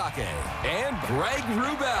Kalani Sitake and Greg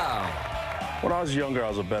Wrubell. When I was younger, I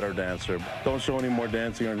was a better dancer. Don't show any more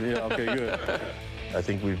dancing. Okay, good. I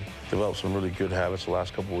think we've developed some really good habits the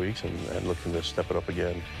last couple of weeks and looking to step it up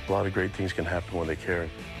again. A lot of great things can happen when they care.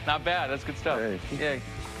 Not bad. That's good stuff. Hey. Yay.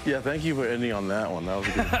 Yeah, thank you for ending on that one. That was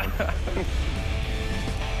a good one.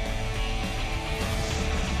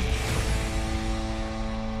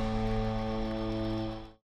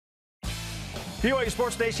 BYU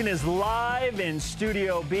Sports Nation is live in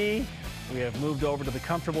Studio B. We have moved over to the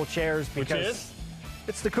comfortable chairs because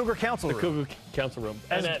it's the Cougar Council Room. The Cougar Council Room.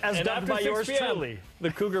 As dubbed by yours truly. The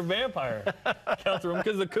Cougar Vampire Council Room,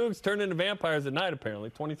 because the Cougs turn into vampires at night, apparently,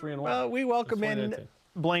 23-1. Well, we welcome in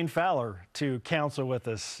Blaine Fowler to counsel with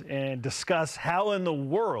us and discuss how in the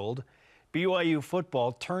world BYU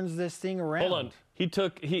football turns this thing around. Hold on. He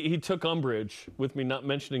took umbrage with me not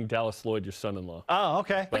mentioning Dallas Lloyd, your son-in-law. Oh,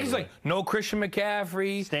 okay. But he's like, no Christian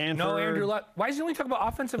McCaffrey, Stanford. No Andrew Luck. Why is he only talking about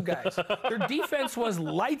offensive guys? Their defense was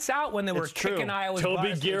lights out when they were kicking Iowa's butt.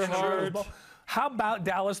 Toby Gerhardt. How about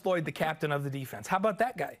Dallas Lloyd, the captain of the defense? How about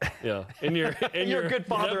that guy? Yeah. You're a good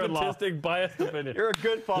father-in-law. Biased opinion. You're a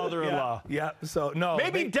good father-in-law. Yeah. So, no.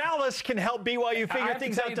 Maybe Dallas can help BYU figure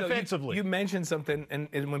things out defensively. You mentioned something,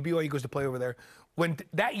 and when BYU goes to play over there, when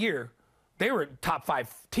that year, they were a top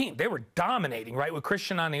 5 team. They were dominating, right, with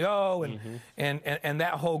Christian on the O and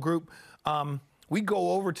that whole group. We'd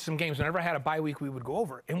go over to some games. Whenever I had a bye week, we would go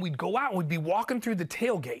over. And we'd go out and we'd be walking through the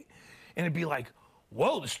tailgate. And it'd be like,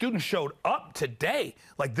 whoa, the students showed up today.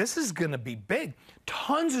 Like, this is going to be big.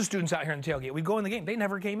 Tons of students out here in the tailgate. We'd go in the game. They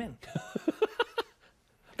never came in.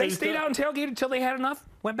 They stayed out and tailgated until they had enough,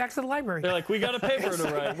 went back to the library. They're like, we got a paper to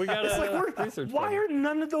write. We got a research paper. Why are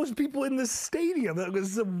none of those people in the stadium? That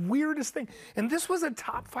was the weirdest thing. And this was a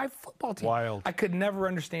top 5 football team. Wild. I could never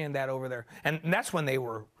understand that over there. And that's when they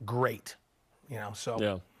were great. So.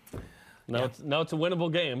 Yeah. Now it's a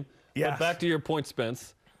winnable game. Yes. But back to your point,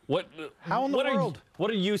 Spence. How in the world?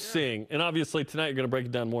 What are you seeing? And obviously tonight you're going to break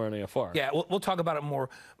it down more on AFR. Yeah, we'll talk about it more.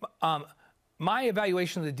 My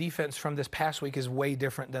evaluation of the defense from this past week is way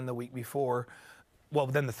different than the week before. Well,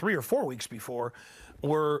 than the 3 or 4 weeks before.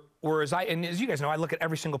 Whereas as you guys know, I look at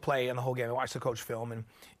every single play in the whole game. I watch the coach film,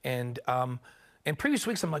 and in previous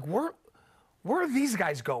weeks I'm like, where are these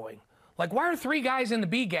guys going? Like, why are 3 guys in the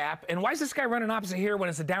B gap, and why is this guy running opposite here when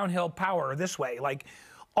it's a downhill power this way? Like,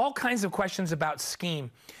 all kinds of questions about scheme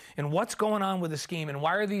and what's going on with the scheme and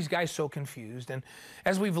why are these guys so confused? And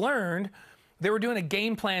as we've learned, they were doing a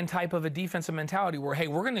game plan type of a defensive mentality where, hey,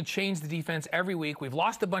 we're going to change the defense every week. We've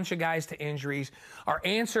lost a bunch of guys to injuries. Our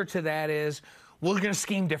answer to that is we're going to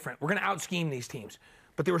scheme different. We're going to out-scheme these teams.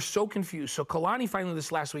 But they were so confused. So Kalani finally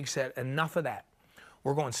this last week said, enough of that.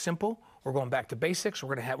 We're going simple. We're going back to basics.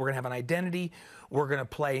 We're going to have an identity. We're going to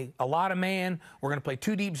play a lot of man. We're going to play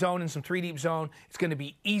 2 deep zone and some 3 deep zone. It's going to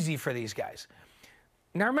be easy for these guys.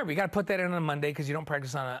 Now remember, you got to put that in on a Monday because you don't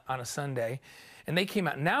practice on a Sunday. And they came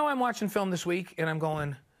out. Now I'm watching film this week and I'm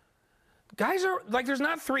going, guys are like, there's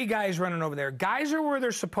not 3 guys running over there. Guys are where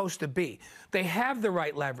they're supposed to be. They have the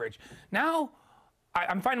right leverage. Now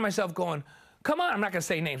I'm finding myself going, come on, I'm not going to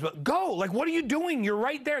say names, but go. Like, what are you doing? You're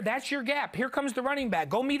right there. That's your gap. Here comes the running back.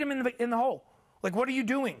 Go meet him in the hole. Like, what are you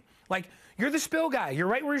doing? Like, you're the spill guy. You're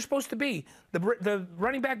right where you're supposed to be. The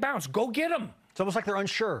running back bounce. Go get him. It's almost like they're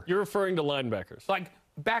unsure. You're referring to linebackers. Like,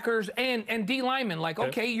 backers and D linemen. Like,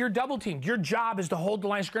 okay, you're double teamed. Your job is to hold the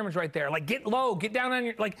line of scrimmage right there. Like, get low. Get down on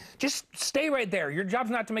your, like, just stay right there. Your job's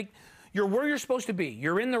not to make, you're where you're supposed to be.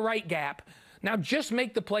 You're in the right gap. Now just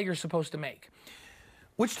make the play you're supposed to make.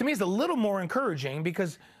 Which to me is a little more encouraging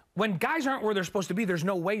because when guys aren't where they're supposed to be, there's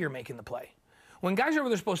no way you're making the play. When guys are where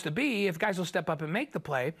they're supposed to be, if guys will step up and make the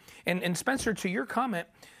play, and Spencer, to your comment,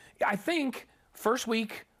 I think first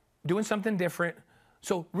week doing something different.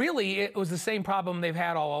 So really it was the same problem they've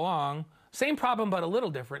had all along. Same problem, but a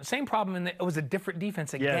little different. Same problem in that it was a different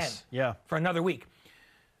defense again for another week.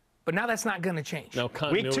 But now that's not going to change. No,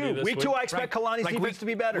 week two, I expect Kalani's defense to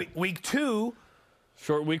be better. Week 2.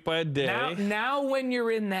 Short week by a day. Now when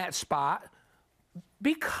you're in that spot,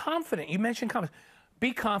 be confident. You mentioned confidence.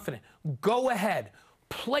 Be confident. Go ahead.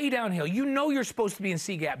 Play downhill. You know you're supposed to be in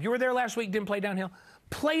C-gap. You were there last week, didn't play downhill.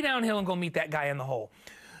 Play downhill and go meet that guy in the hole.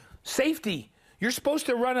 Safety. You're supposed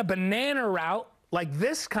to run a banana route, like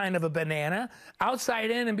this kind of a banana, outside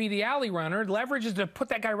in and be the alley runner. Leverage is to put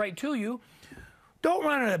that guy right to you. Don't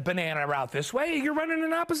run a banana route this way. You're running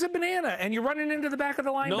an opposite banana, and you're running into the back of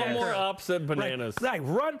the linebacker. No more opposite bananas.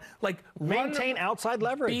 Maintain outside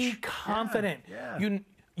leverage. Be confident.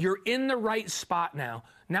 You're in the right spot now.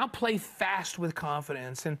 Now play fast with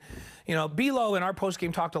confidence. And, you know, Bilo in our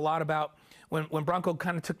postgame talked a lot about when Bronco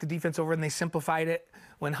kind of took the defense over and they simplified it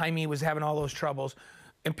when Jaime was having all those troubles.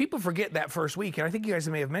 And people forget that first week, and I think you guys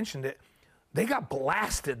may have mentioned it. They got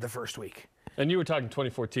blasted the first week. And you were talking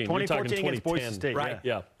 2014. 2014 you were against Boise State, right?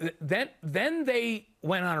 Yeah. Then they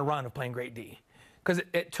went on a run of playing great D, because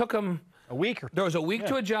it took them a week. There was a week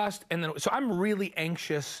to adjust, and then so I'm really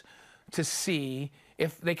anxious to see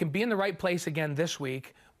if they can be in the right place again this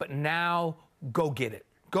week. But now go get it,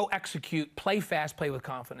 go execute, play fast, play with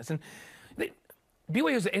confidence. And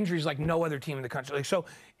BYU has injuries like no other team in the country. Like, so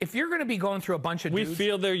if you're going to be going through a bunch of dudes, we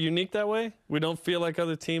feel they're unique that way. We don't feel like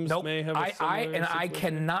other teams may have a similar I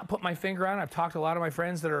cannot put my finger on it. I've talked to a lot of my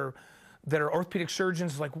friends that are orthopedic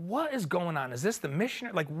surgeons. Like, what is going on? Is this the mission?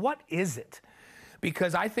 Like, what is it?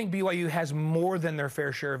 Because I think BYU has more than their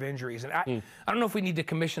fair share of injuries. And I don't know if we need to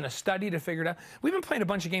commission a study to figure it out. We've been playing a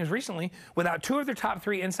bunch of games recently without 2 of their top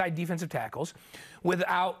 3 inside defensive tackles,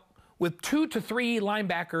 with 2 to 3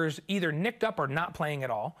 linebackers either nicked up or not playing at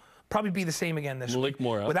all. Probably be the same again this week.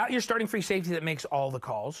 Without your starting free safety that makes all the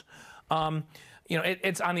calls. You know,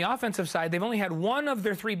 it's on the offensive side. They've only had 1 of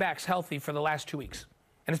their 3 backs healthy for the last 2 weeks.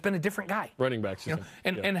 And it's been a different guy. Running backs. You know?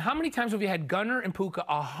 And how many times have you had Gunner and Puka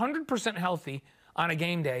 100% healthy on a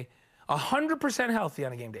game day? 100% healthy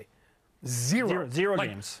on a game day. Zero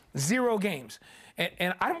games. 0 games.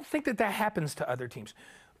 And I don't think that happens to other teams.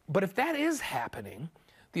 But if that is happening,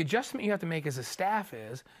 the adjustment you have to make as a staff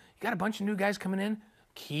is, you got a bunch of new guys coming in,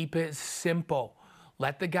 keep it simple.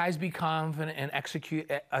 Let the guys be confident and execute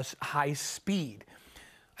at a high speed.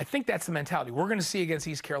 I think that's the mentality. We're going to see against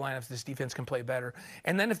East Carolina if this defense can play better.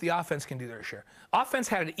 And then if the offense can do their share. Offense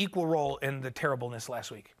had an equal role in the terribleness last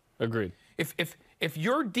week. Agreed. If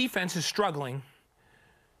your defense is struggling,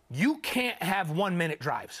 you can't have 1-minute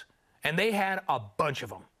drives. And they had a bunch of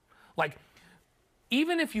them. Like,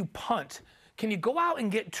 even if you punt, can you go out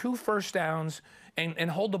and get 2 first downs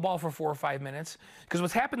and hold the ball for 4 or 5 minutes? Because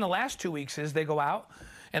what's happened the last 2 weeks is they go out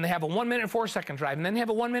and they have a 1 minute and 4 second drive, and then they have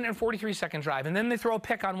a 1 minute and 43 second drive, and then they throw a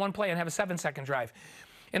pick on one play and have a 7 second drive.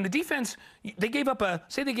 And the defense, they gave up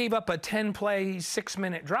a 10 play, 6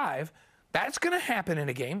 minute drive. That's going to happen in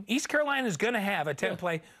a game. East Carolina is going to have a 10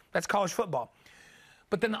 play. That's college football.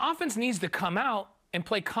 But then the offense needs to come out and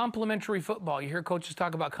play complementary football. You hear coaches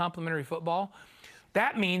talk about complementary football.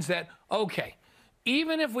 That means that, okay,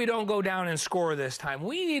 even if we don't go down and score this time,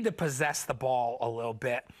 we need to possess the ball a little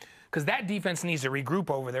bit because that defense needs to regroup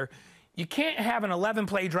over there. You can't have an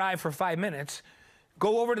 11-play drive for 5 minutes,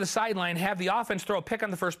 go over to the sideline, have the offense throw a pick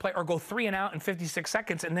on the first play, or go 3 and out in 56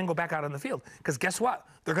 seconds and then go back out on the field. Because guess what?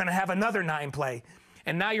 They're going to have another 9-play.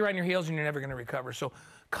 And now you're on your heels and you're never going to recover. So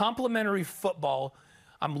complementary football,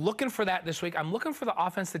 I'm looking for that this week. I'm looking for the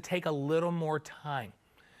offense to take a little more time.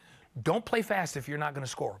 Don't play fast if you're not going to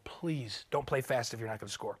score. Please don't play fast if you're not going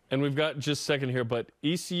to score. And we've got just a second here, but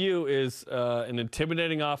ECU is an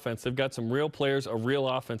intimidating offense. They've got some real players, a real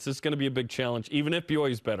offense. This is going to be a big challenge, even if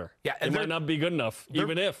BYU's better. Yeah, it might not be good enough,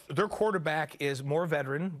 even if. Their quarterback is more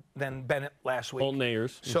veteran than Bennett last week. Bolton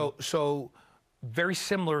Ayers. So very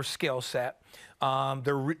similar skill set.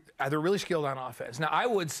 They're really skilled on offense. Now, I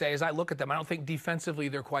would say, as I look at them, I don't think defensively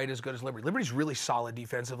they're quite as good as Liberty. Liberty's really solid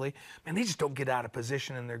defensively. Man, they just don't get out of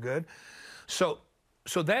position and they're good. So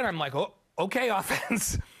then I'm like, oh, okay,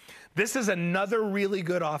 offense. This is another really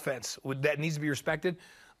good offense that needs to be respected.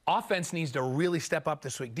 Offense needs to really step up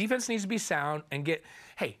this week. Defense needs to be sound and get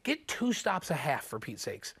 2 stops a half, for Pete's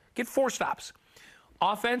sakes. Get 4 stops.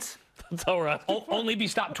 Offense, that's all right. Only be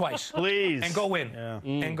stopped twice. Please. And go win. Yeah.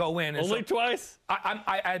 And go win. And only twice?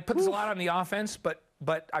 I put this a lot on the offense, but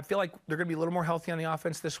I feel like they're going to be a little more healthy on the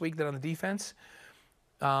offense this week than on the defense.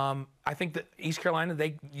 I think that East Carolina,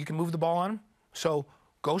 you can move the ball on them. So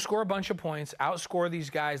go score a bunch of points, outscore these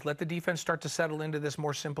guys, let the defense start to settle into this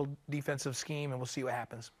more simple defensive scheme, and we'll see what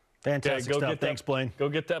happens. Fantastic stuff. Thanks, Blaine. Go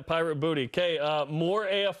get that pirate booty. Okay, more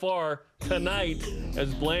AFR tonight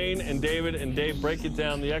as Blaine and David and Dave break it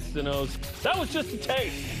down, the X's and O's. That was just a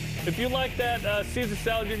taste. If you like that Caesar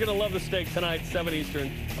salad, you're going to love the steak tonight, 7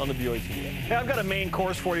 Eastern on the BYU TV. Hey, I've got a main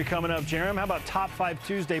course for you coming up, Jarom. How about Top 5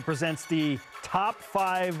 Tuesday presents the Top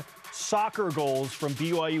 5 soccer goals from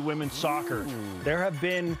BYU women's soccer. There have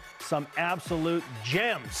been some absolute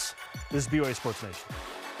gems. This is BYU Sports Nation.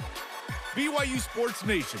 BYU Sports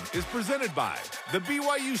Nation is presented by the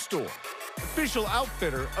BYU Store, official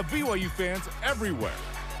outfitter of BYU fans everywhere.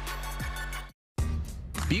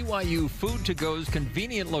 BYU Food to Go's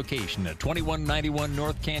convenient location at 2191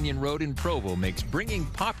 North Canyon Road in Provo makes bringing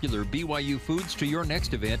popular BYU foods to your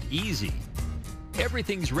next event easy.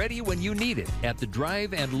 Everything's ready when you need it at the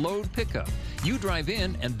drive and load pickup. You drive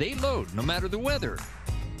in and they load no matter the weather.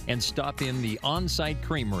 And stop in the on-site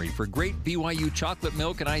creamery for great BYU chocolate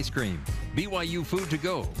milk and ice cream. BYU Food to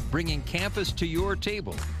Go, bringing campus to your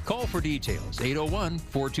table. Call for details,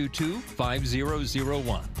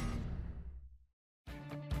 801-422-5001.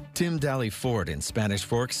 Tim Daly Ford in Spanish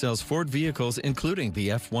Fork sells Ford vehicles including the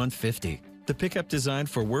F-150, the pickup designed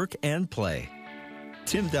for work and play.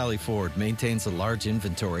 Tim Daly Ford maintains a large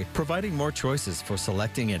inventory, providing more choices for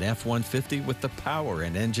selecting an F-150 with the power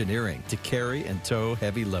and engineering to carry and tow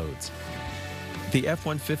heavy loads. The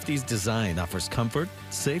F-150's design offers comfort,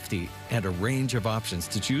 safety, and a range of options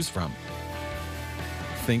to choose from.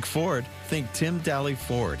 Think Ford. Think Tim Daly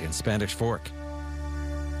Ford in Spanish Fork.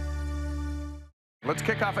 Let's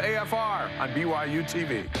kick off AFR on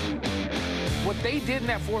BYUtv. What they did in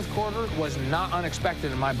that fourth quarter was not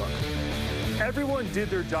unexpected in my book. Everyone did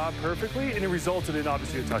their job perfectly, and it resulted in,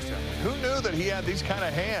 obviously, a touchdown. Who knew that he had these kind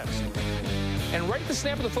of hands? And right at the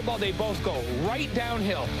snap of the football, they both go right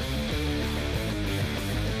downhill.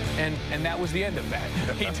 And that was the end of that.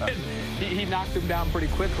 He knocked him down pretty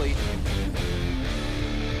quickly.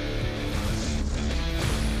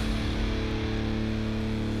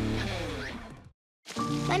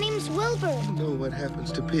 My name's Wilbur. You know what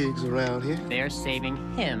happens to pigs around here? They're saving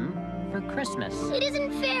him for Christmas. It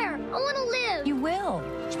isn't fair. I want to live. You will.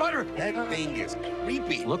 Spider, that thing is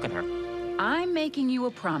creepy. Look at her. I'm making you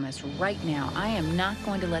a promise right now. I am not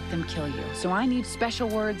going to let them kill you. So I need special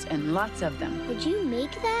words and lots of them. Would you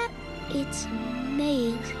make that? It's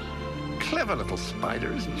amazing. Clever little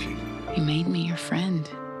spider, isn't she? You made me your friend.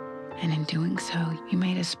 And in doing so, you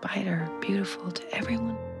made a spider beautiful to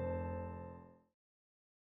everyone.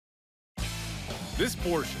 This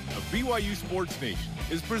portion of BYU Sports Nation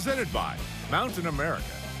is presented by Mountain America,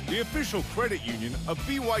 the official credit union of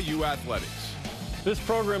BYU Athletics. This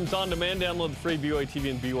program's on demand. Download the free BYU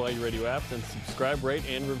TV and BYU radio apps and subscribe, rate,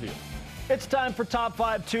 and review. It's time for Top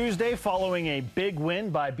 5 Tuesday following a big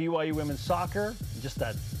win by BYU women's soccer. Just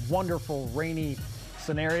that wonderful rainy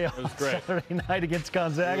scenario It was great. Saturday night against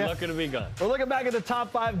Gonzaga. You're lucky to be gone. We're looking back at the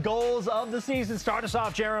top 5 goals of the season. Start us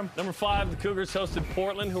off, Jarom. Number 5, the Cougars hosted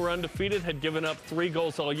Portland, who were undefeated, had given up 3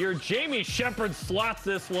 goals all year. Jamie Shepard slots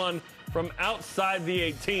this one from outside the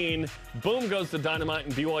 18. Boom goes the dynamite,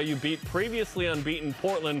 and BYU beat previously unbeaten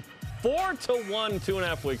Portland 4-1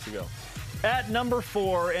 2.5 weeks ago. At number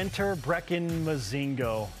 4, enter Brecken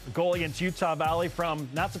Mozingo. A goal against Utah Valley from,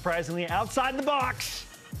 not surprisingly, outside the box.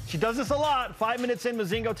 She does this a lot. 5 minutes in,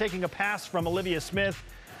 Mozingo taking a pass from Olivia Smith,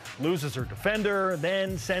 loses her defender,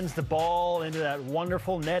 then sends the ball into that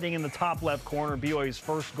wonderful netting in the top left corner. BYU's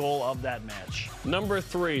first goal of that match. Number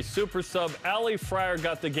 3, super sub Allie Fryer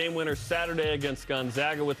got the game winner Saturday against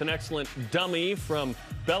Gonzaga with an excellent dummy from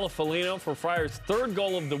Bella Folino for Fryer's 3rd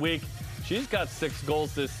goal of the week. She's got 6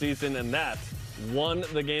 goals this season, and that won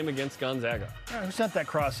the game against Gonzaga. All right, who sent that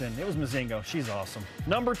cross in? It was Mozingo. She's awesome.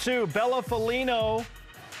 Number 2, Bella Folino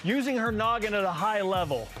using her noggin at a high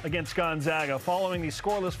level against Gonzaga. Following the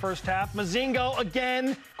scoreless first half, Mozingo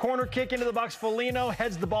again, corner kick into the box. Folino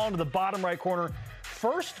heads the ball into the bottom right corner.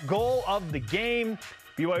 First goal of the game.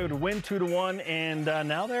 BYU to win 2-1, and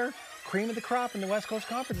now they're cream of the crop in the West Coast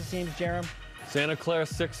Conference, it seems, Jarom. Santa Clara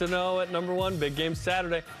 6-0 at number 1, big game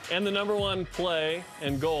Saturday. And the number 1 play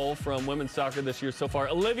and goal from women's soccer this year so far,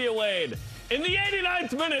 Olivia Wade in the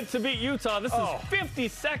 89th minute to beat Utah. This is 50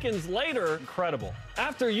 seconds later. Incredible.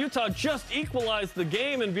 After Utah just equalized the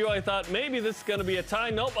game, and BYU thought maybe this is going to be a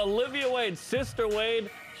tie. Nope, Olivia Wade, Sister Wade,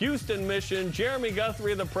 Houston Mission, Jeremy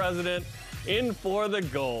Guthrie, the president, in for the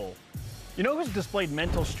goal. You know who's displayed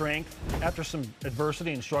mental strength after some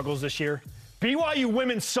adversity and struggles this year? BYU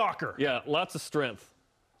women's soccer. Yeah, lots of strength.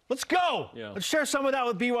 Let's go. Yeah. Let's share some of that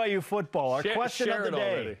with BYU football. Our question of the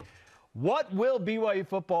day. Already. What will BYU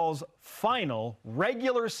football's final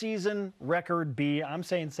regular season record be? I'm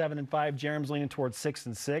saying 7-5. Jarom's leaning towards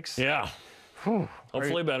 6-6. Yeah. Whew.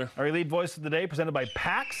 Hopefully better. Our elite voice of the day, presented by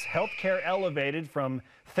PAX Healthcare Elevated from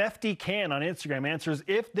Thefty Can on Instagram, answers,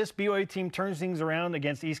 if this BYU team turns things around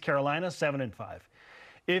against East Carolina, 7-5.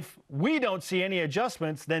 If we don't see any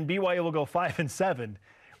adjustments, then BYU will go 5-7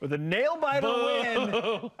 with a nail-biter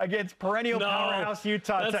win against perennial powerhouse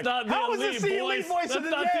Utah Tech. How is this the elite voice of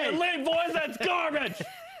the day? That's not the elite voice. That's garbage.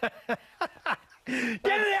 Get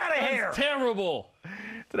it out of here. That's terrible.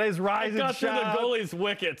 Today's Rise and Got through the Shout, goalie's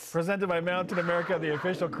wickets. presented by Mountain America, the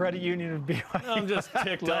official credit union of BYU. I'm just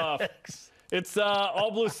ticked off. It's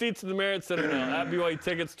all blue seats in the Marriott Center now. At BYU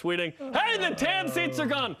Tickets tweeting, hey, the tan seats are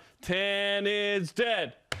gone. Tan is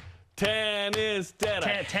dead. Tan is dead.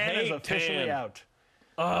 Tan is officially out.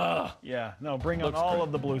 Yeah, no, bring on Looks all great.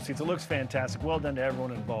 of the blue seats. It looks fantastic. Well done to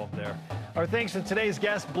everyone involved there. Our thanks to today's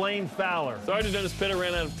guest, Blaine Fowler. Sorry to Dennis Pitta,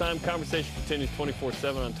 ran out of time. Conversation continues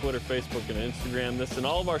 24/7 on Twitter, Facebook, and Instagram. This and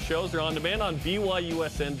all of our shows are on demand on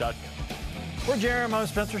BYUSN.com. We're Jarom. I'm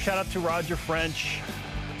Spencer. Shout out to Roger French.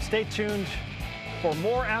 Stay tuned for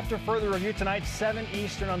more after further review tonight, 7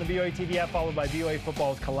 Eastern on the BYU TV app, followed by BYU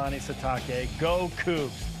Football's Kalani Sitake. Go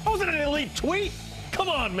Cougs. That wasn't an elite tweet. Come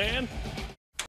on, man.